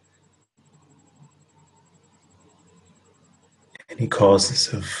any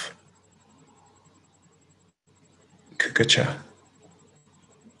causes of kukacha,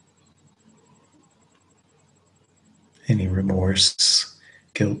 any remorse,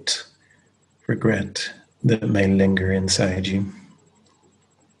 guilt, regret that may linger inside you.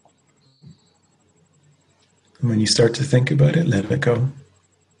 And when you start to think about it, let it go.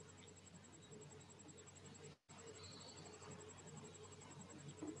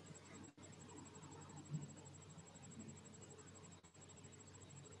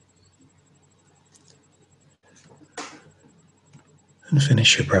 And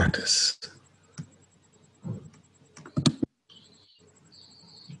finish your practice.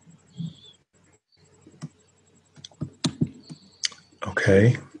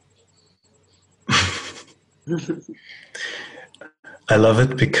 Okay. I love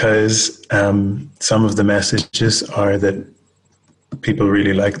it because some of the messages are that people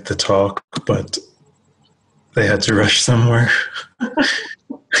really liked the talk, but they had to rush somewhere.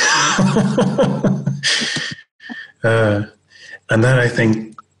 And that, I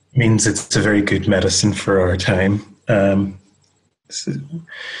think, means it's a very good medicine for our time. So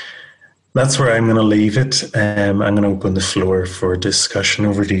that's where I'm going to leave it. I'm going to open the floor for discussion.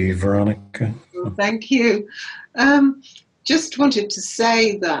 Over to you, Veronica. Well, thank you. Just wanted to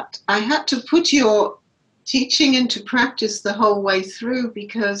say that I had to put your teaching into practice the whole way through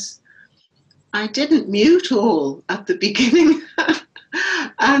because I didn't mute all at the beginning.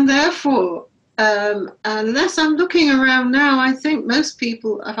 And therefore, unless I'm looking around now, I think most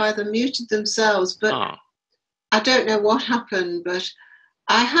people have either muted themselves, but I don't know what happened, but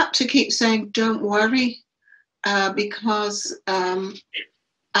I had to keep saying, don't worry, because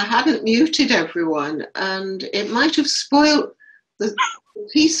I hadn't muted everyone and it might have spoiled the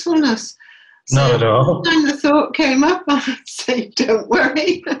peacefulness. So not at all. When the thought came up, I would say, don't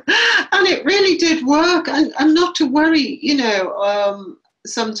worry. And it really did work. And not to worry, you know,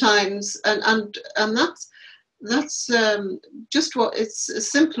 sometimes. And that's just what, it's as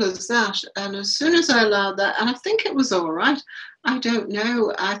simple as that. And as soon as I allowed that, and I think it was all right, I don't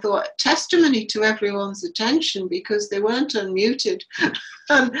know, I thought testimony to everyone's attention because they weren't unmuted.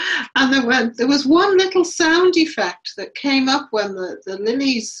 and there was one little sound effect that came up when the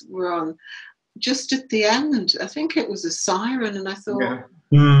lilies were on, just at the end. I think it was a siren, and I thought,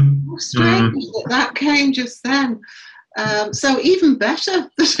 strange that came just then. So even better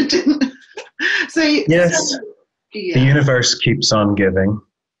that it didn't. So yes, yeah. The universe keeps on giving.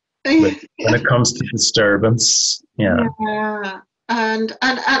 But when it comes to disturbance, yeah. Yeah. And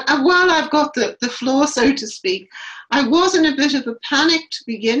while I've got the floor, so to speak, I was in a bit of a panic to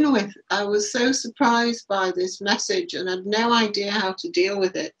begin with. I was so surprised by this message and had no idea how to deal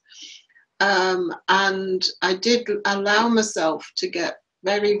with it. And I did allow myself to get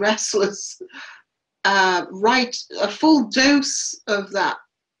very restless. Right, a full dose of that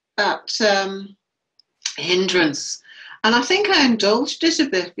hindrance. And I think I indulged it a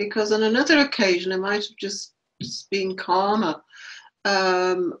bit because on another occasion I might have just been calmer.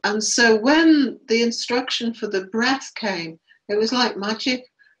 And so when the instruction for the breath came, it was like magic.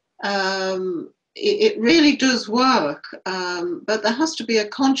 It really does work, but there has to be a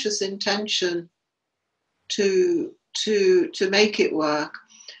conscious intention to make it work.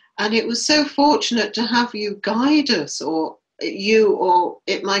 And it was so fortunate to have you guide us, or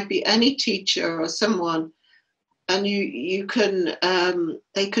it might be any teacher or someone, and you can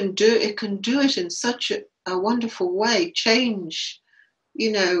they can do it in such a wonderful way, change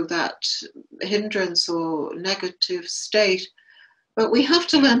that hindrance or negative state. But we have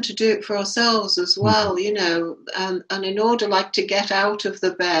to learn to do it for ourselves as well, and in order to get out of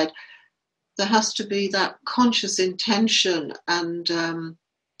the bed, there has to be that conscious intention and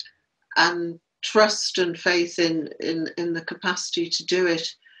trust and faith in the capacity to do it,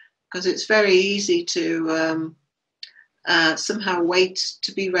 because it's very easy to somehow wait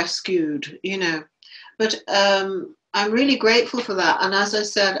to be rescued, But I'm really grateful for that. And as I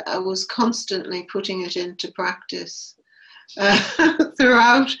said, I was constantly putting it into practice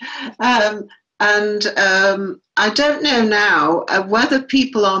throughout. I don't know now whether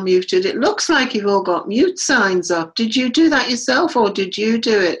people are muted. It looks like you've all got mute signs up. Did you do that yourself or did you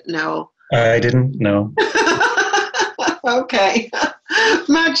do it, Noel? I didn't know. Okay.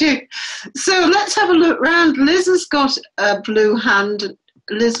 Magic. So let's have a look round. Liz has got a blue hand.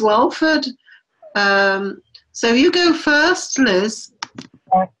 Liz Walford. So you go first, Liz.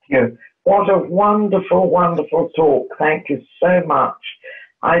 Thank you. What a wonderful, wonderful talk. Thank you so much.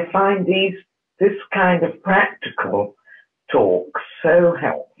 I find this kind of practical talk so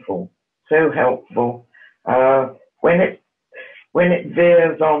helpful, so helpful. When it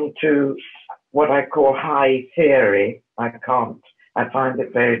veers onto what I call high theory, I find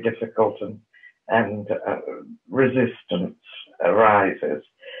it very difficult and resistance arises.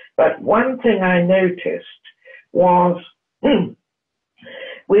 But one thing I noticed was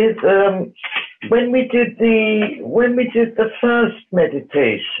with when we did the first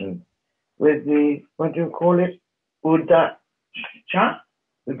meditation with the, what do you call it, Udacha.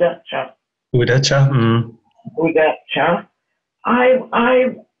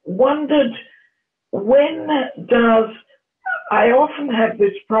 I wondered, I often have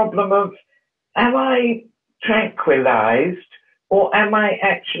this problem of, am I tranquilized or am I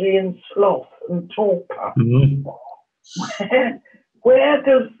actually in sloth and torpor? Mm-hmm. Where's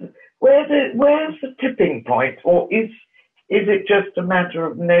the tipping point, or is it just a matter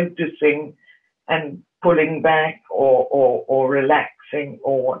of noticing and pulling back or relaxing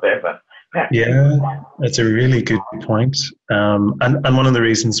or whatever? Yeah, that's a really good point. And one of the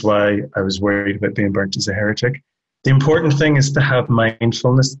reasons why I was worried about being burnt as a heretic, the important thing is to have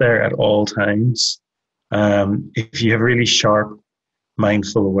mindfulness there at all times. If you have really sharp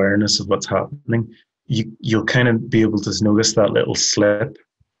mindful awareness of what's happening, you'll kind of be able to notice that little slip,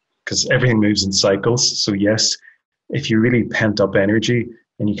 because everything moves in cycles. So yes, if you really pent up energy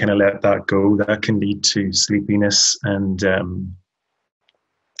and you kind of let that go, that can lead to sleepiness and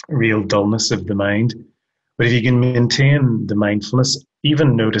real dullness of the mind. But if you can maintain the mindfulness,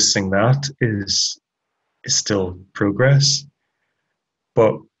 even noticing that is still progress.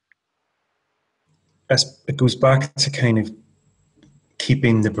 But as it goes back to kind of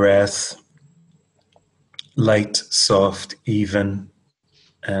keeping the breath light, soft, even,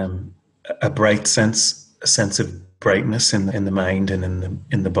 a bright sense of brightness in the mind and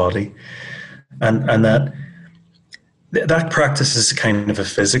in the body, and that practice is kind of a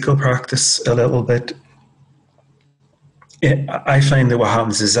physical practice a little bit. I find that what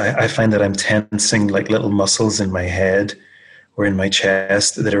happens is I find that I'm tensing like little muscles in my head or in my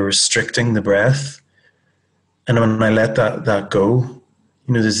chest that are restricting the breath, and when I let that go,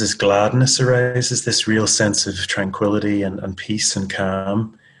 there's this gladness arises, this real sense of tranquility and peace and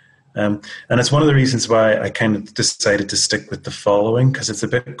calm. And it's one of the reasons why I kind of decided to stick with the following, because it's a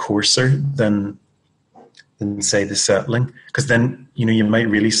bit coarser than say the settling, because then you might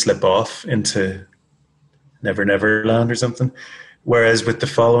really slip off into Never Land or something. Whereas with the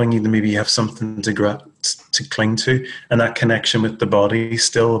following, you maybe have something to cling to, and that connection with the body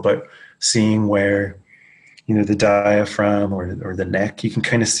still, about seeing where the diaphragm or the neck. You can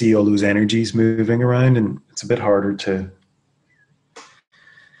kind of see all those energies moving around, and it's a bit harder to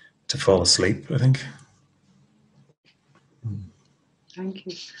fall asleep, I think. Thank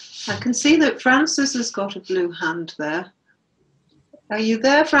you. I can see that Francis has got a blue hand there. Are you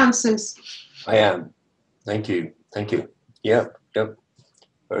there, Francis? I am. Thank you. Thank you. Yep.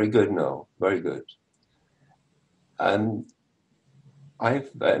 Very good, Noel. Very good. I've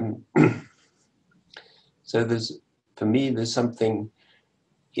so for me there's something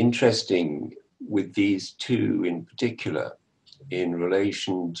interesting with these two in particular in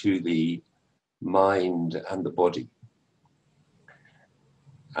relation to the mind and the body.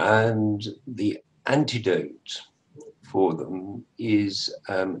 And the antidote for them is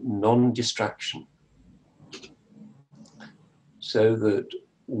non-distraction. So that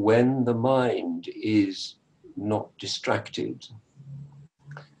when the mind is not distracted,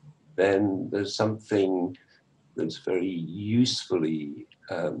 then there's something that's very usefully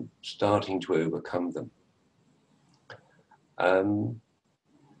starting to overcome them.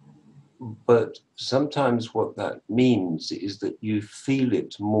 But sometimes what that means is that you feel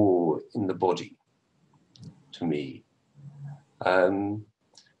it more in the body, to me.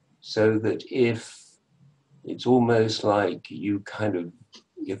 So that if it's almost like you kind of,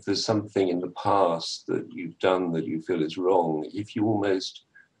 if there's something in the past that you've done that you feel is wrong, if you almost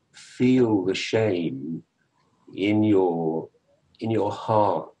feel the shame in your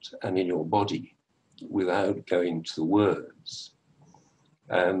heart and in your body without going to the words,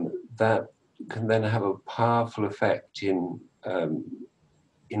 that can then have a powerful effect in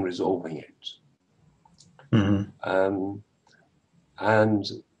resolving it. Mm-hmm. And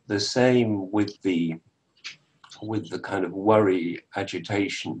the same with the kind of worry,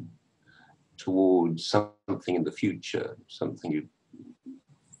 agitation towards something in the future, something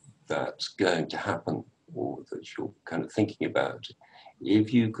that's going to happen or that you're kind of thinking about.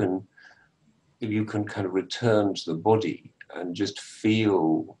 If you can kind of return to the body and just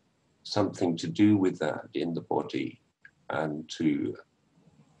feel something to do with that in the body, and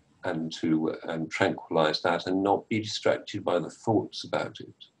tranquilize that and not be distracted by the thoughts about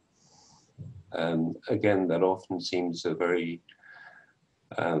it. Again, that often seems a very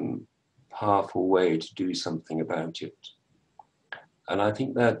powerful way to do something about it. And I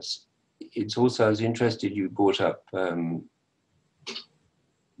think it's also, I was interested you brought up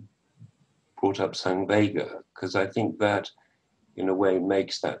Samvega, because I think that in a way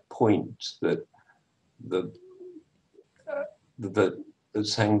makes that point that the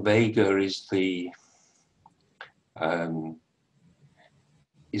Samvega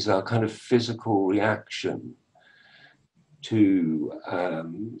is our kind of physical reaction to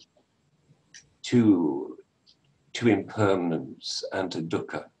impermanence and to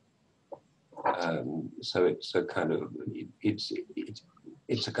dukkha. So it's a kind of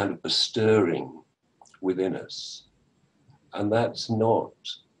it's a kind of bestirring within us, and that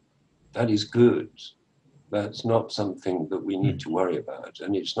is good. That's not something that we need to worry about,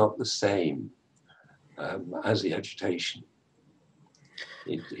 and it's not the same as the agitation.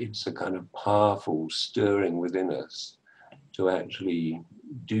 It's a kind of powerful stirring within us to actually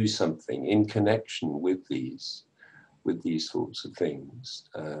do something in connection with these sorts of things.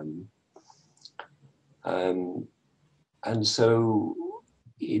 And so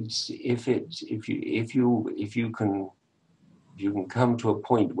if you can come to a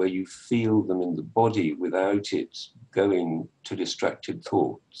point where you feel them in the body without it going to distracted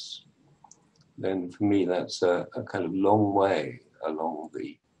thoughts, then for me that's a kind of long way along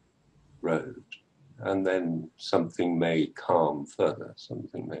the road. And then something may calm further,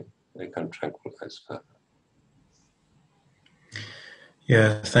 something may kind of tranquilize further.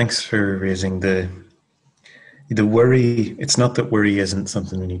 Yeah, thanks for raising the worry. It's not that worry isn't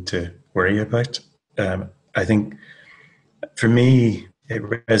something we need to worry about. I think for me, it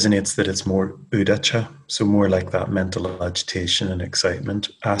resonates that it's more udacha, so more like that mental agitation and excitement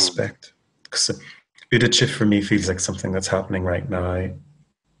aspect. Because udacha for me feels like something that's happening right now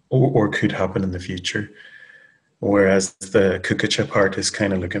or could happen in the future. Whereas the kukacha part is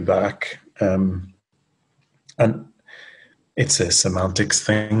kind of looking back. And it's a semantics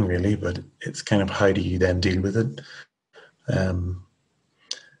thing, really, but it's kind of how do you then deal with it? And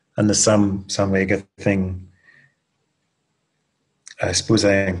the Samvega thing, I suppose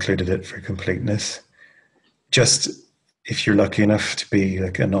I included it for completeness. Just if you're lucky enough to be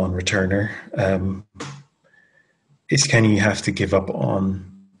like a non-returner, it's kind of you have to give up on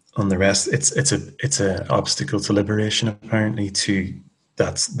the rest. It's an obstacle to liberation, apparently, to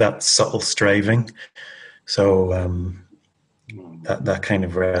that subtle striving. So that kind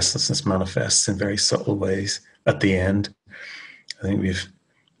of restlessness manifests in very subtle ways at the end. I think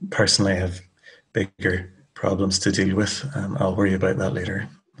personally have bigger problems to deal with. I'll worry about that later,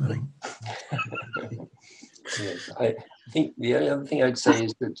 I think. Yes, I think the only other thing I'd say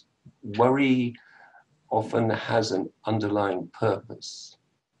is that worry often has an underlying purpose.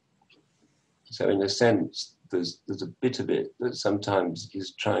 So in a sense, there's a bit of it that sometimes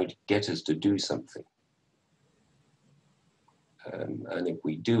is trying to get us to do something. And if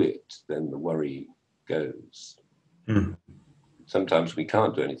we do it, then the worry goes. Mm. Sometimes we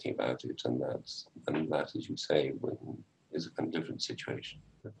can't do anything about it, and that, as you say, is a kind of different situation.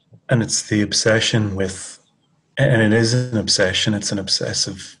 And it's the obsession with, and it is an obsession, it's an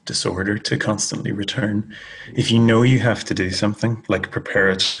obsessive disorder to constantly return. If you know you have to do something, like prepare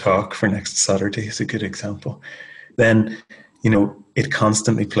a talk for next Saturday is a good example, then, it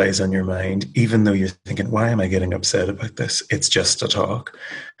constantly plays on your mind, even though you're thinking, why am I getting upset about this? It's just a talk.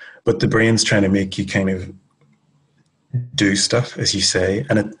 But the brain's trying to make you kind of do stuff, as you say,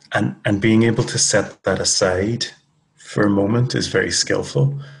 and being able to set that aside for a moment is very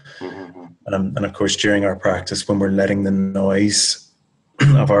skillful. And of course, during our practice, when we're letting the noise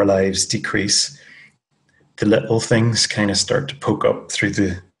of our lives decrease, the little things kind of start to poke up through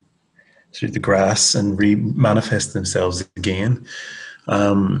the grass and manifest themselves again.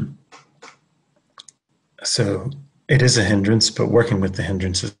 So it is a hindrance, but working with the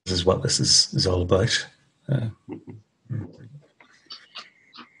hindrances is what this is all about.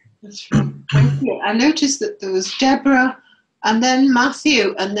 That's right. Thank you. I noticed that there was Deborah, and then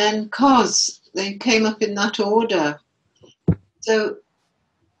Matthew, and then Cos. They came up in that order. So,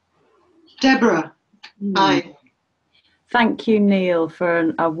 Deborah, hi. Thank you, Neil,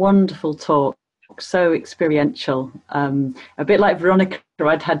 for a wonderful talk. So experiential. A bit like Veronica,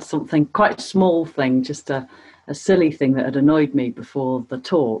 I'd had something, quite a small thing, just a silly thing that had annoyed me before the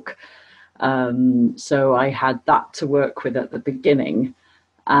talk. So I had that to work with at the beginning.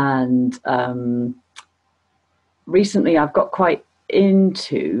 And recently I've got quite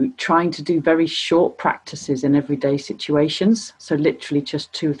into trying to do very short practices in everyday situations. So literally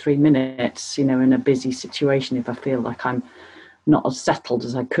just 2 or 3 minutes, in a busy situation, if I feel like I'm not as settled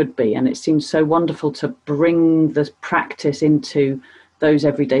as I could be. And it seems so wonderful to bring the practice into those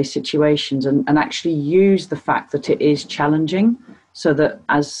everyday situations and actually use the fact that it is challenging, so that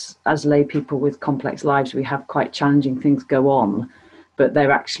as lay people with complex lives, we have quite challenging things go on, but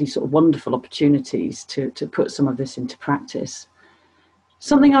they're actually sort of wonderful opportunities to put some of this into practice.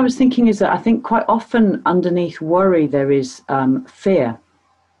 Something I was thinking is that I think quite often underneath worry there is fear.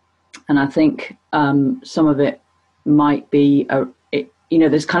 And I think some of it might be,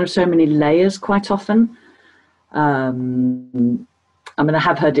 there's kind of so many layers quite often. I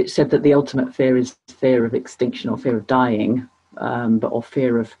have heard it said that the ultimate fear is fear of extinction or fear of dying, or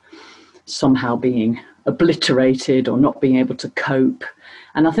fear of somehow being obliterated or not being able to cope.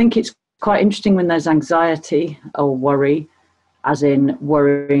 And I think it's quite interesting when there's anxiety or worry, as in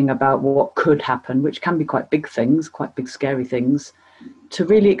worrying about what could happen, which can be quite big things, quite big scary things, to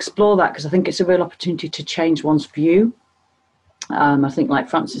really explore that, because I think it's a real opportunity to change one's view. I think, like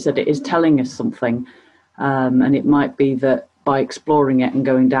Francis said, it is telling us something, and it might be that by exploring it and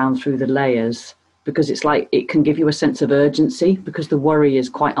going down through the layers, because it's like it can give you a sense of urgency, because the worry is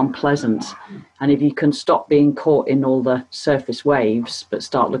quite unpleasant. And if you can stop being caught in all the surface waves but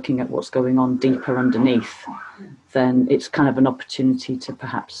start looking at what's going on deeper underneath, then it's kind of an opportunity to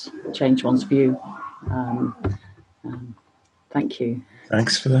perhaps change one's view. Thank you.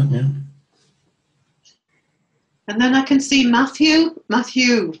 Thanks for that. Yeah. And then I can see Matthew,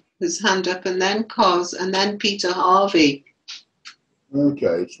 his hand up, and then Cos, and then Peter Harvey.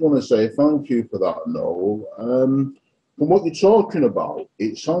 Okay, just want to say thank you for that, Noel. From what you're talking about,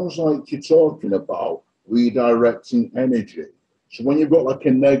 it sounds like you're talking about redirecting energy. So when you've got like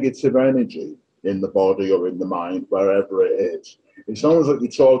a negative energy in the body or in the mind, wherever it is, it sounds like you're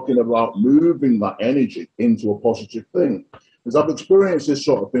talking about moving that energy into a positive thing. Because I've experienced this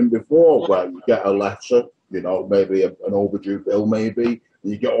sort of thing before, where you get a letter, maybe an overdue bill, maybe,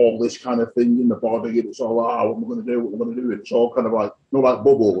 and you get all this kind of thing in the body, and it's all like, what am I going to do? What am I going to do? It's all kind of like, like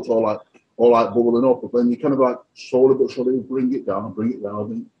bubbles, all like bubbling up. But then you kind of like slowly but surely bring it down,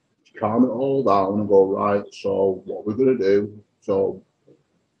 and calm it all down and go, right, so what we're going to do? So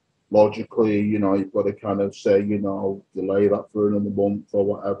logically, you've got to kind of say, delay that for another month or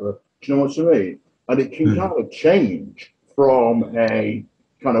whatever. Do you know what I mean? And it can kind of change from a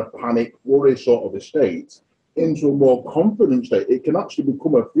kind of panic, worry sort of a state into a more confident state. It can actually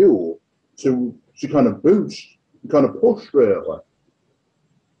become a fuel to kind of boost, kind of push, really.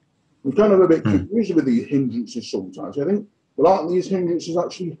 I'm kind of a bit confused with the hindrances sometimes. I think But aren't these hindrances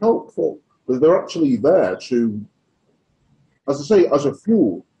actually helpful? Because they're actually there to, as I say, as a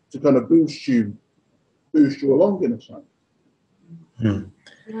fuel to kind of boost you along in a sense.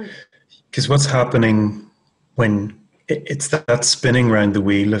 Because what's happening when it's that spinning around the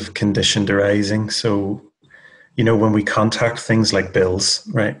wheel of conditioned arising. So, you know, when we contact things like bills,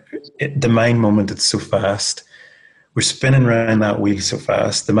 right? The mind moment, it's so fast. We're spinning around that wheel so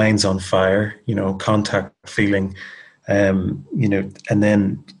fast. The mind's on fire, you know, contact, feeling, you know, and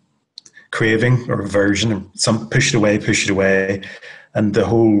then craving or aversion, and some push it away. And the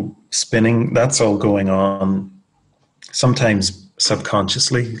whole spinning, that's all going on sometimes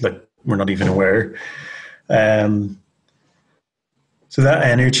subconsciously, like we're not even aware. So that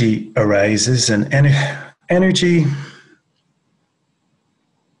energy arises, and energy,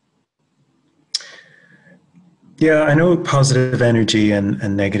 yeah, I know positive energy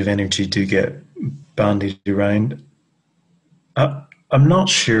and negative energy do get bandied around. I'm not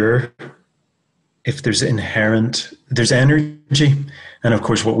sure if there's energy, and of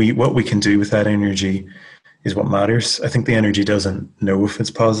course what we can do with that energy is what matters. I think the energy doesn't know if it's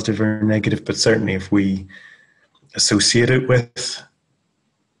positive or negative, but certainly if we associate it with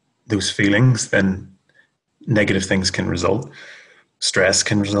those feelings, then negative things can result. Stress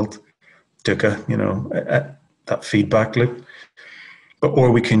can result. Dukkha, you know, that feedback loop. But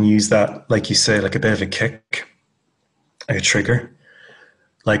or we can use that, like you say, like a bit of a kick, like a trigger,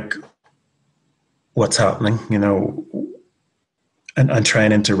 like what's happening, you know, and try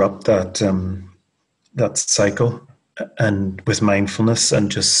and interrupt that that cycle, and with mindfulness, and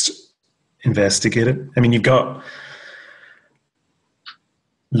just investigate it. I mean, you've got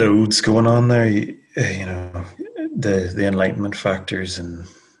loads going on there, you know, the enlightenment factors, and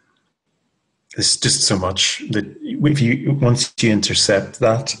there's just so much that once you intercept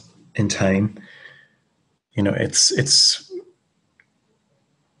that in time, you know, it's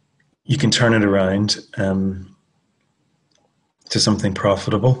you can turn it around to something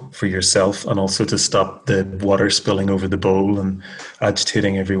profitable for yourself, and also to stop the water spilling over the bowl and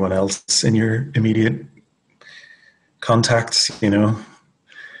agitating everyone else in your immediate contacts, you know,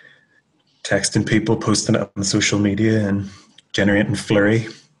 texting people, posting it on social media and generating flurry.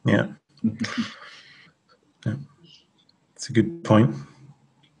 Yeah. Yeah. It's a good point.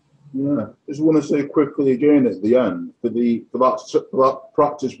 Yeah, just want to say quickly again at the end for that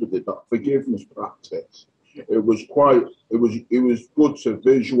practice with it, that forgiveness practice. It was good to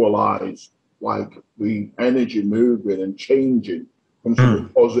visualize like the energy moving and changing from something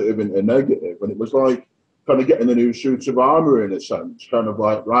positive into negative, and it was like kind of getting a new suit of armor in a sense, kind of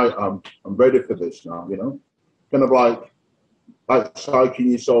like, right, I'm ready for this now, you know, kind of like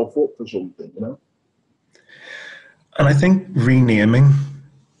psyching yourself up for something, you know. And I think renaming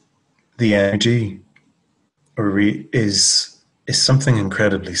the energy is something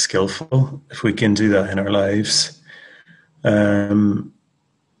incredibly skillful if we can do that in our lives,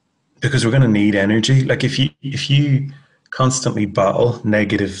 because we're going to need energy. Like if you constantly battle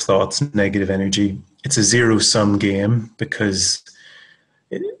negative thoughts, negative energy, it's a zero-sum game, because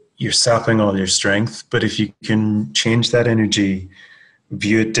you're sapping all your strength. But if you can change that energy,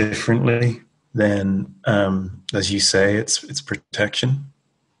 view it differently, then as you say, it's protection.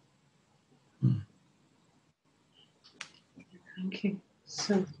 Thank you.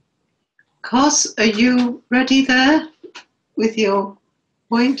 So, Cos, are you ready there with your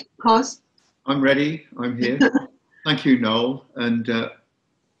point, Cos? I'm ready. I'm here. Thank you, Noel. And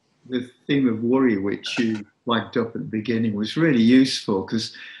the theme of worry, which you flagged up at the beginning, was really useful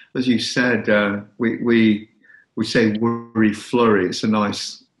because, as you said, we say worry flurry. It's a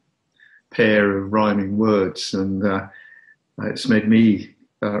nice pair of rhyming words, and it's made me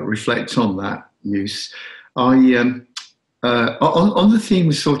reflect on that use. On the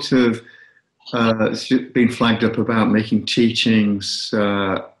theme, sort of, it's been flagged up about making teachings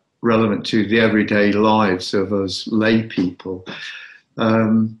relevant to the everyday lives of us lay people.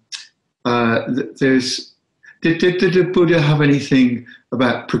 Did the Buddha have anything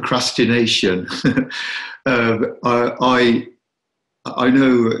about procrastination? I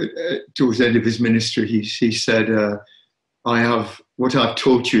know towards the end of his ministry, he said, what I've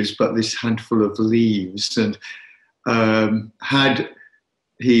taught you is but this handful of leaves. And had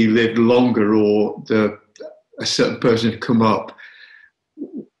he lived longer, or a certain person had come up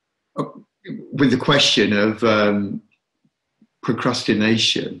with the question of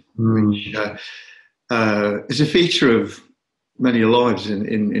procrastination, which is a feature of many lives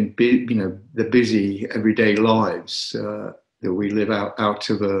in the busy everyday lives that we live out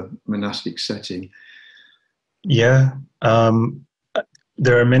of a monastic setting. Yeah.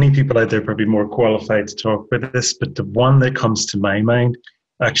 there are many people out there probably more qualified to talk about this, but the one that comes to my mind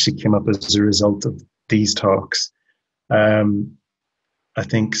actually came up as a result of these talks. I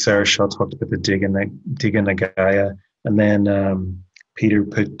think Sarah Shaw talked about the Digha Nagaya, and then Peter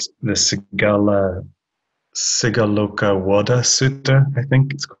put the Sigaloka Wada Sutta, I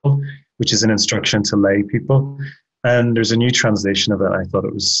think it's called, which is an instruction to lay people. And there's a new translation of it. I thought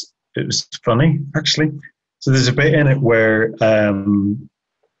it was funny, actually. So there's a bit in it where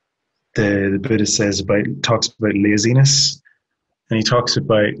the Buddha talks about laziness, and he talks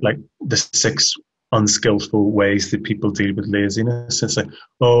about like the 6 unskillful ways that people deal with laziness. It's like,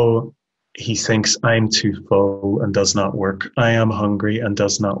 oh, he thinks I'm too full and does not work. I am hungry and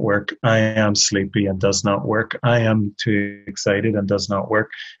does not work. I am sleepy and does not work. I am too excited and does not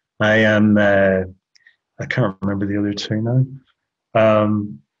work. I am, I can't remember the other 2 now.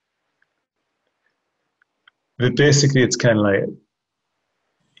 But basically it's kind of like,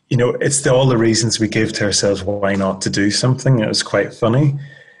 it's all the reasons we give to ourselves why not to do something. It was quite funny.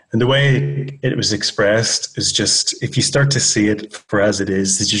 And the way it was expressed is just, if you start to see it for as it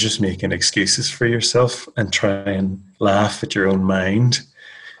is, that you're just making excuses for yourself and try and laugh at your own mind.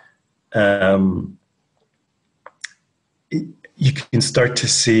 You can start to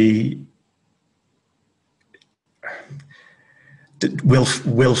see,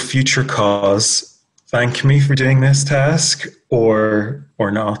 will future cause thank me for doing this task or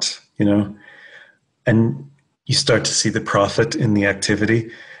not, and you start to see the profit in the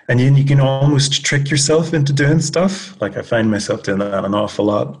activity. And then you can almost trick yourself into doing stuff. Like I find myself doing that an awful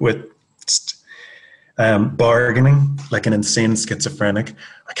lot with bargaining, like an insane schizophrenic.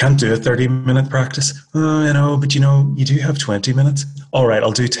 I can't do a 30-minute practice. Oh, but you do have 20 minutes. All right,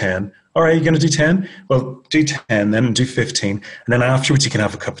 I'll do 10. All right, you're going to do 10? Well, do 10 then and do 15. And then afterwards you can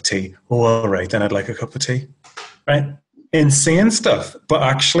have a cup of tea. Oh, all right, then I'd like a cup of tea. Right? Insane stuff. But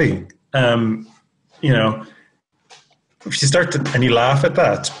actually, if you start to, and you laugh at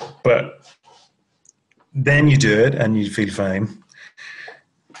that, but then you do it and you feel fine.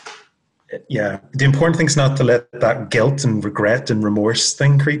 Yeah. The important thing is not to let that guilt and regret and remorse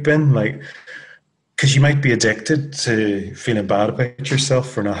thing creep in, because you might be addicted to feeling bad about yourself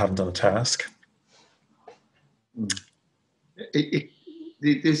for not having done a task.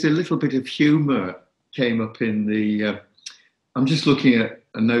 There's a little bit of humour came up in the, I'm just looking at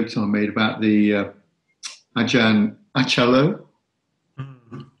a note I made about the Ajahn Achalo,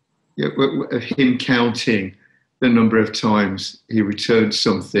 him counting the number of times he returned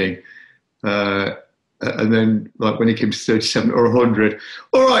something, and then like when he came to 37 or 100,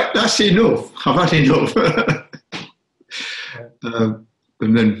 all right, that's enough. I've had enough, and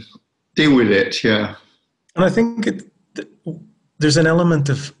then deal with it. Yeah, and I think there's an element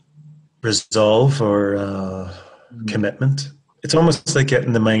of resolve or commitment. It's almost like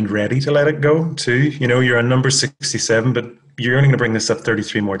getting the mind ready to let it go too. You're on number 67, but you're only going to bring this up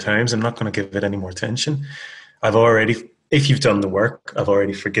 33 more times. I'm not going to give it any more attention. If you've done the work, I've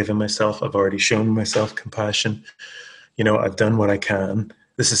already forgiven myself. I've already shown myself compassion. I've done what I can.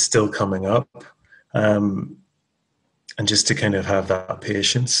 This is still coming up. And just to kind of have that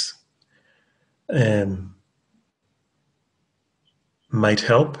patience might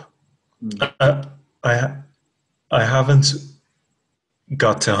help. I haven't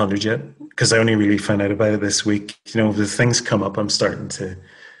got to 100 yet because I only really found out about it this week. The things come up, I'm starting to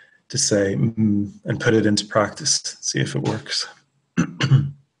say and put it into practice, see if it works.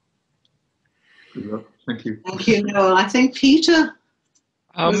 Thank you. Thank you, Noel. I think Peter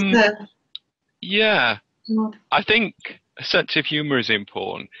was there. Yeah, I think a sense of humour is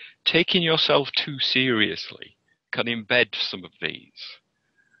important. Taking yourself too seriously can embed some of these.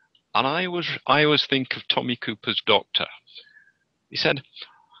 And I always think of Tommy Cooper's doctor. He said,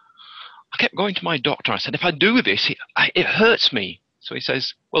 I kept going to my doctor. I said, if I do this, it hurts me. So he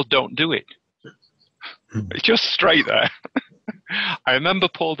says, well, don't do it. It's just straight there. I remember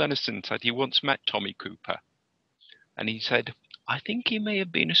Paul Denison said he once met Tommy Cooper. And he said, I think he may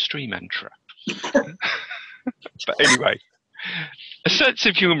have been a stream enterer. But anyway, a sense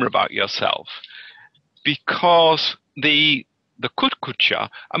of humour about yourself. Because the kutkucha,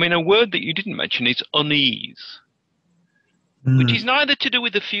 a word that you didn't mention is unease. Which is neither to do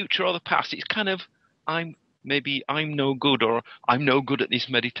with the future or the past. It's kind of, I'm no good, or I'm no good at this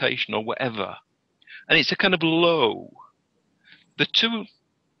meditation, or whatever. And it's a kind of low. The 2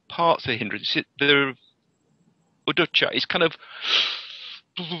 parts of hindrance, the uddhacca is kind of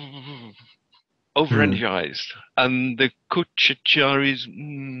over-energized. And the kuccacha is,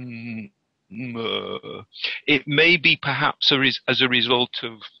 it may be perhaps as a result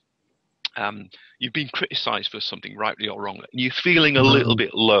of you've been criticised for something, rightly or wrongly, and you're feeling a little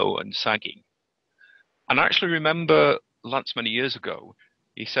bit low and sagging. And I actually remember Lance many years ago,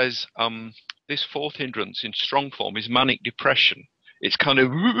 he says, this fourth hindrance in strong form is manic depression. It's kind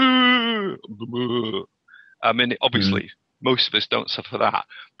of, I mean, obviously, most of us don't suffer that,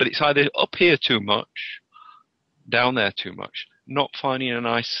 but it's either up here too much, down there too much, not finding a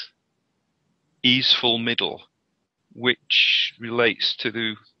nice, easeful middle, which relates to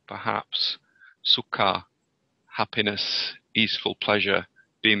the, perhaps, sukha, happiness, easeful pleasure,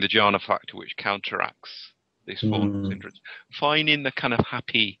 being the jhana factor which counteracts this fourth hindrance. Finding the kind of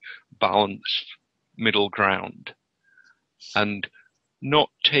happy, balanced middle ground and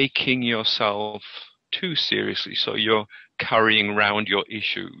not taking yourself too seriously, so you're carrying around your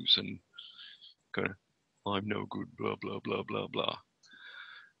issues and going, I'm no good, blah, blah, blah, blah, blah.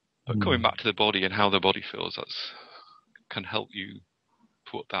 But coming back to the body and how the body feels, that's can help you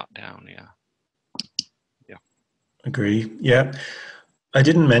put that down, yeah. Agree, yeah. I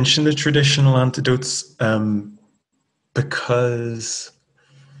didn't mention the traditional antidotes because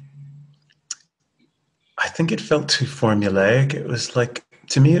I think it felt too formulaic. It was like,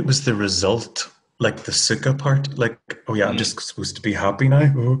 to me, it was the result, like the sukha part, like, oh yeah, I'm just supposed to be happy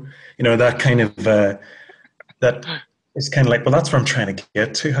now. Oh. You know, that kind of, that is kind of like, well, that's where I'm trying to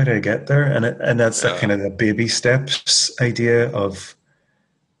get to. How do I get there? And that's that kind of the baby steps idea of,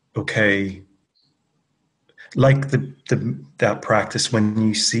 okay, like that practice, when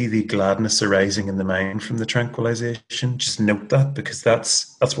you see the gladness arising in the mind from the tranquilization, just note that, because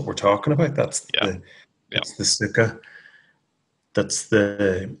that's what we're talking about. That's the sukha.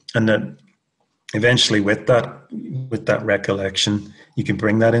 And then eventually with that recollection, you can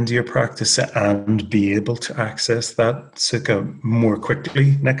bring that into your practice and be able to access that sukha more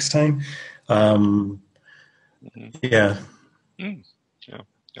quickly next time. Yeah.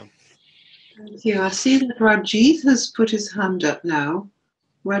 Thank you. I see that Rajith has put his hand up now.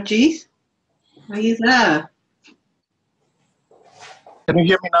 Rajith, are you there? Can you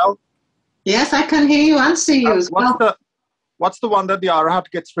hear me now? Yes, I can hear you and see you as well. What's the one that the arahat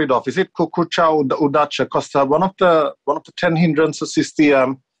gets rid of? Is it kukucha or udacha? Because one of the 10 hindrances is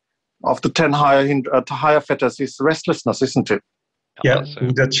the of the 10 higher fetters is restlessness, isn't it? Yeah,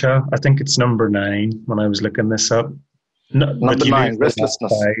 udacha. I think it's number 9 when I was looking this up. No, number 9,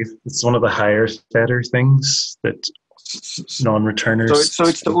 restlessness. It's one of the higher fetter things that non-returners. So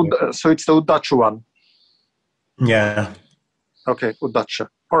it's the udacha one. Yeah. Okay, udacha.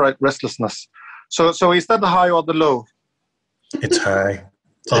 All right, restlessness. So is that the high or the low? It's high.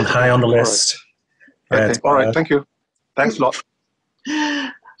 It's on high on the list. All right. Okay. All right. Thank you. Thanks a lot.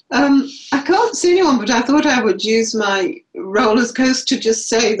 I can't see anyone, but I thought I would use my roller coaster to just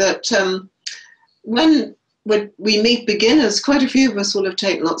say that when we meet beginners, quite a few of us will have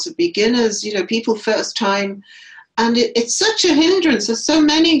taken lots of beginners, you know, people first time, and it's such a hindrance. As so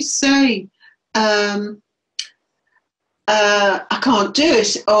many say, I can't do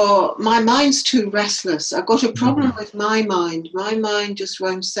it, or my mind's too restless. I've got a problem with my mind. My mind just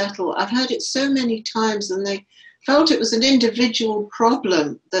won't settle. I've heard it so many times, and they felt it was an individual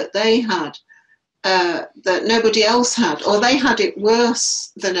problem that they had, that nobody else had, or they had it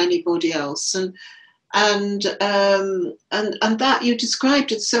worse than anybody else. And that you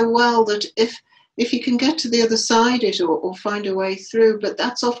described it so well, that if you can get to the other side it or find a way through, but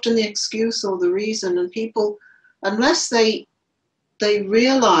that's often the excuse or the reason, and people, unless they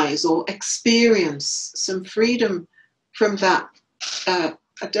realize or experience some freedom from that,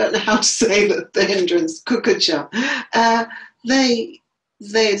 I don't know how to say that, the hindrance, kukucha, they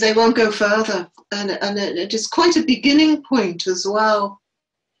won't go further. And it is quite a beginning point as well.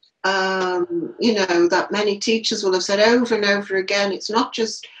 You know, that many teachers will have said over and over again, it's not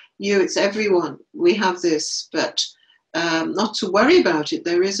just you, it's everyone. We have this, but not to worry about it.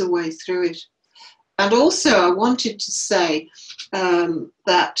 There is a way through it. And also I wanted to say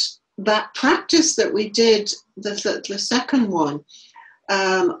that practice that we did, the second one,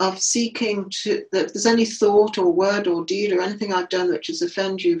 of seeking to, that if there's any thought or word or deed or anything I've done which has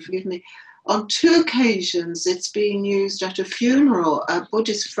offended you, forgive me. On 2 occasions it's been used at a funeral. A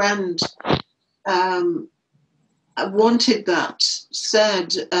Buddhist friend wanted that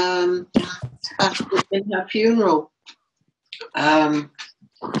said in her funeral.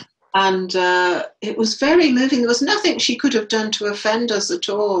 And it was very moving. There was nothing she could have done to offend us at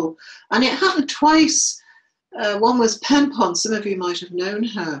all. And it happened twice. One was Pempon, some of you might have known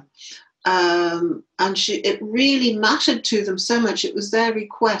her. And it really mattered to them so much. It was their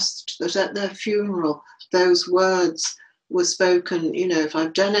request that at their funeral, those words were spoken, you know, if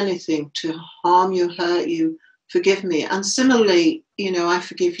I've done anything to harm you, hurt you, forgive me. And similarly, I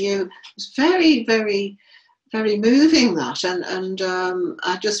forgive you. It's very, very, very moving, that. And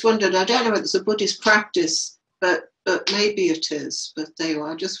I just wondered, I don't know if it's a Buddhist practice, but maybe it is. But there you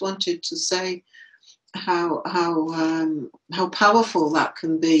are. I just wanted to say how powerful that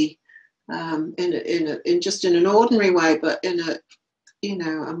can be in just in an ordinary way, but in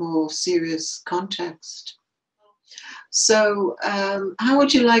a more serious context. So, how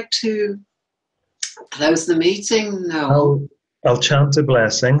would you like to close the meeting, Noel? I'll chant a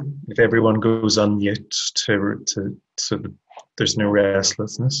blessing if everyone goes on mute so that there's no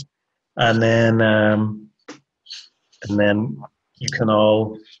restlessness, and then you can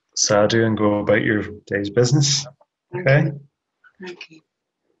all sadhu and go about your day's business. Okay. Thank you.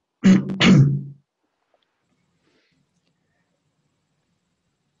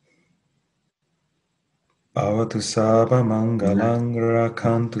 Bhavatu sabha mangalang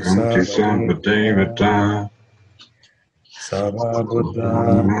rakantu sabha Devata sabha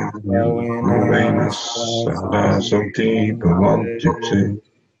buddha bhavena Sada Santi Bhavantu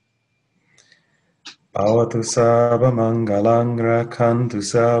Bhavatu sabha mangalang rakantu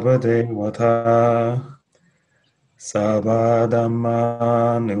sabha devata sabha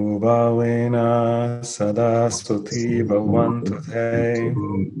dhamma nubhavena sada stuti bhavantu te.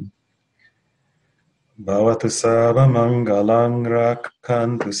 Bhavatu sabha mangalang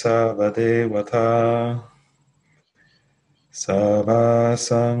rakantu sabha devata sabha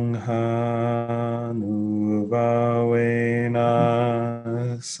sangha nubhavena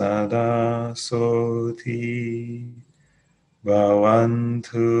sada soti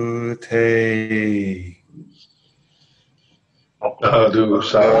bhavantu te. Sadhu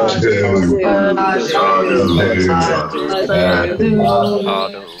Sadhu Sadhu, Sadhu sadhu, sadhu.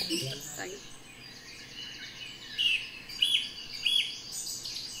 Sadhu.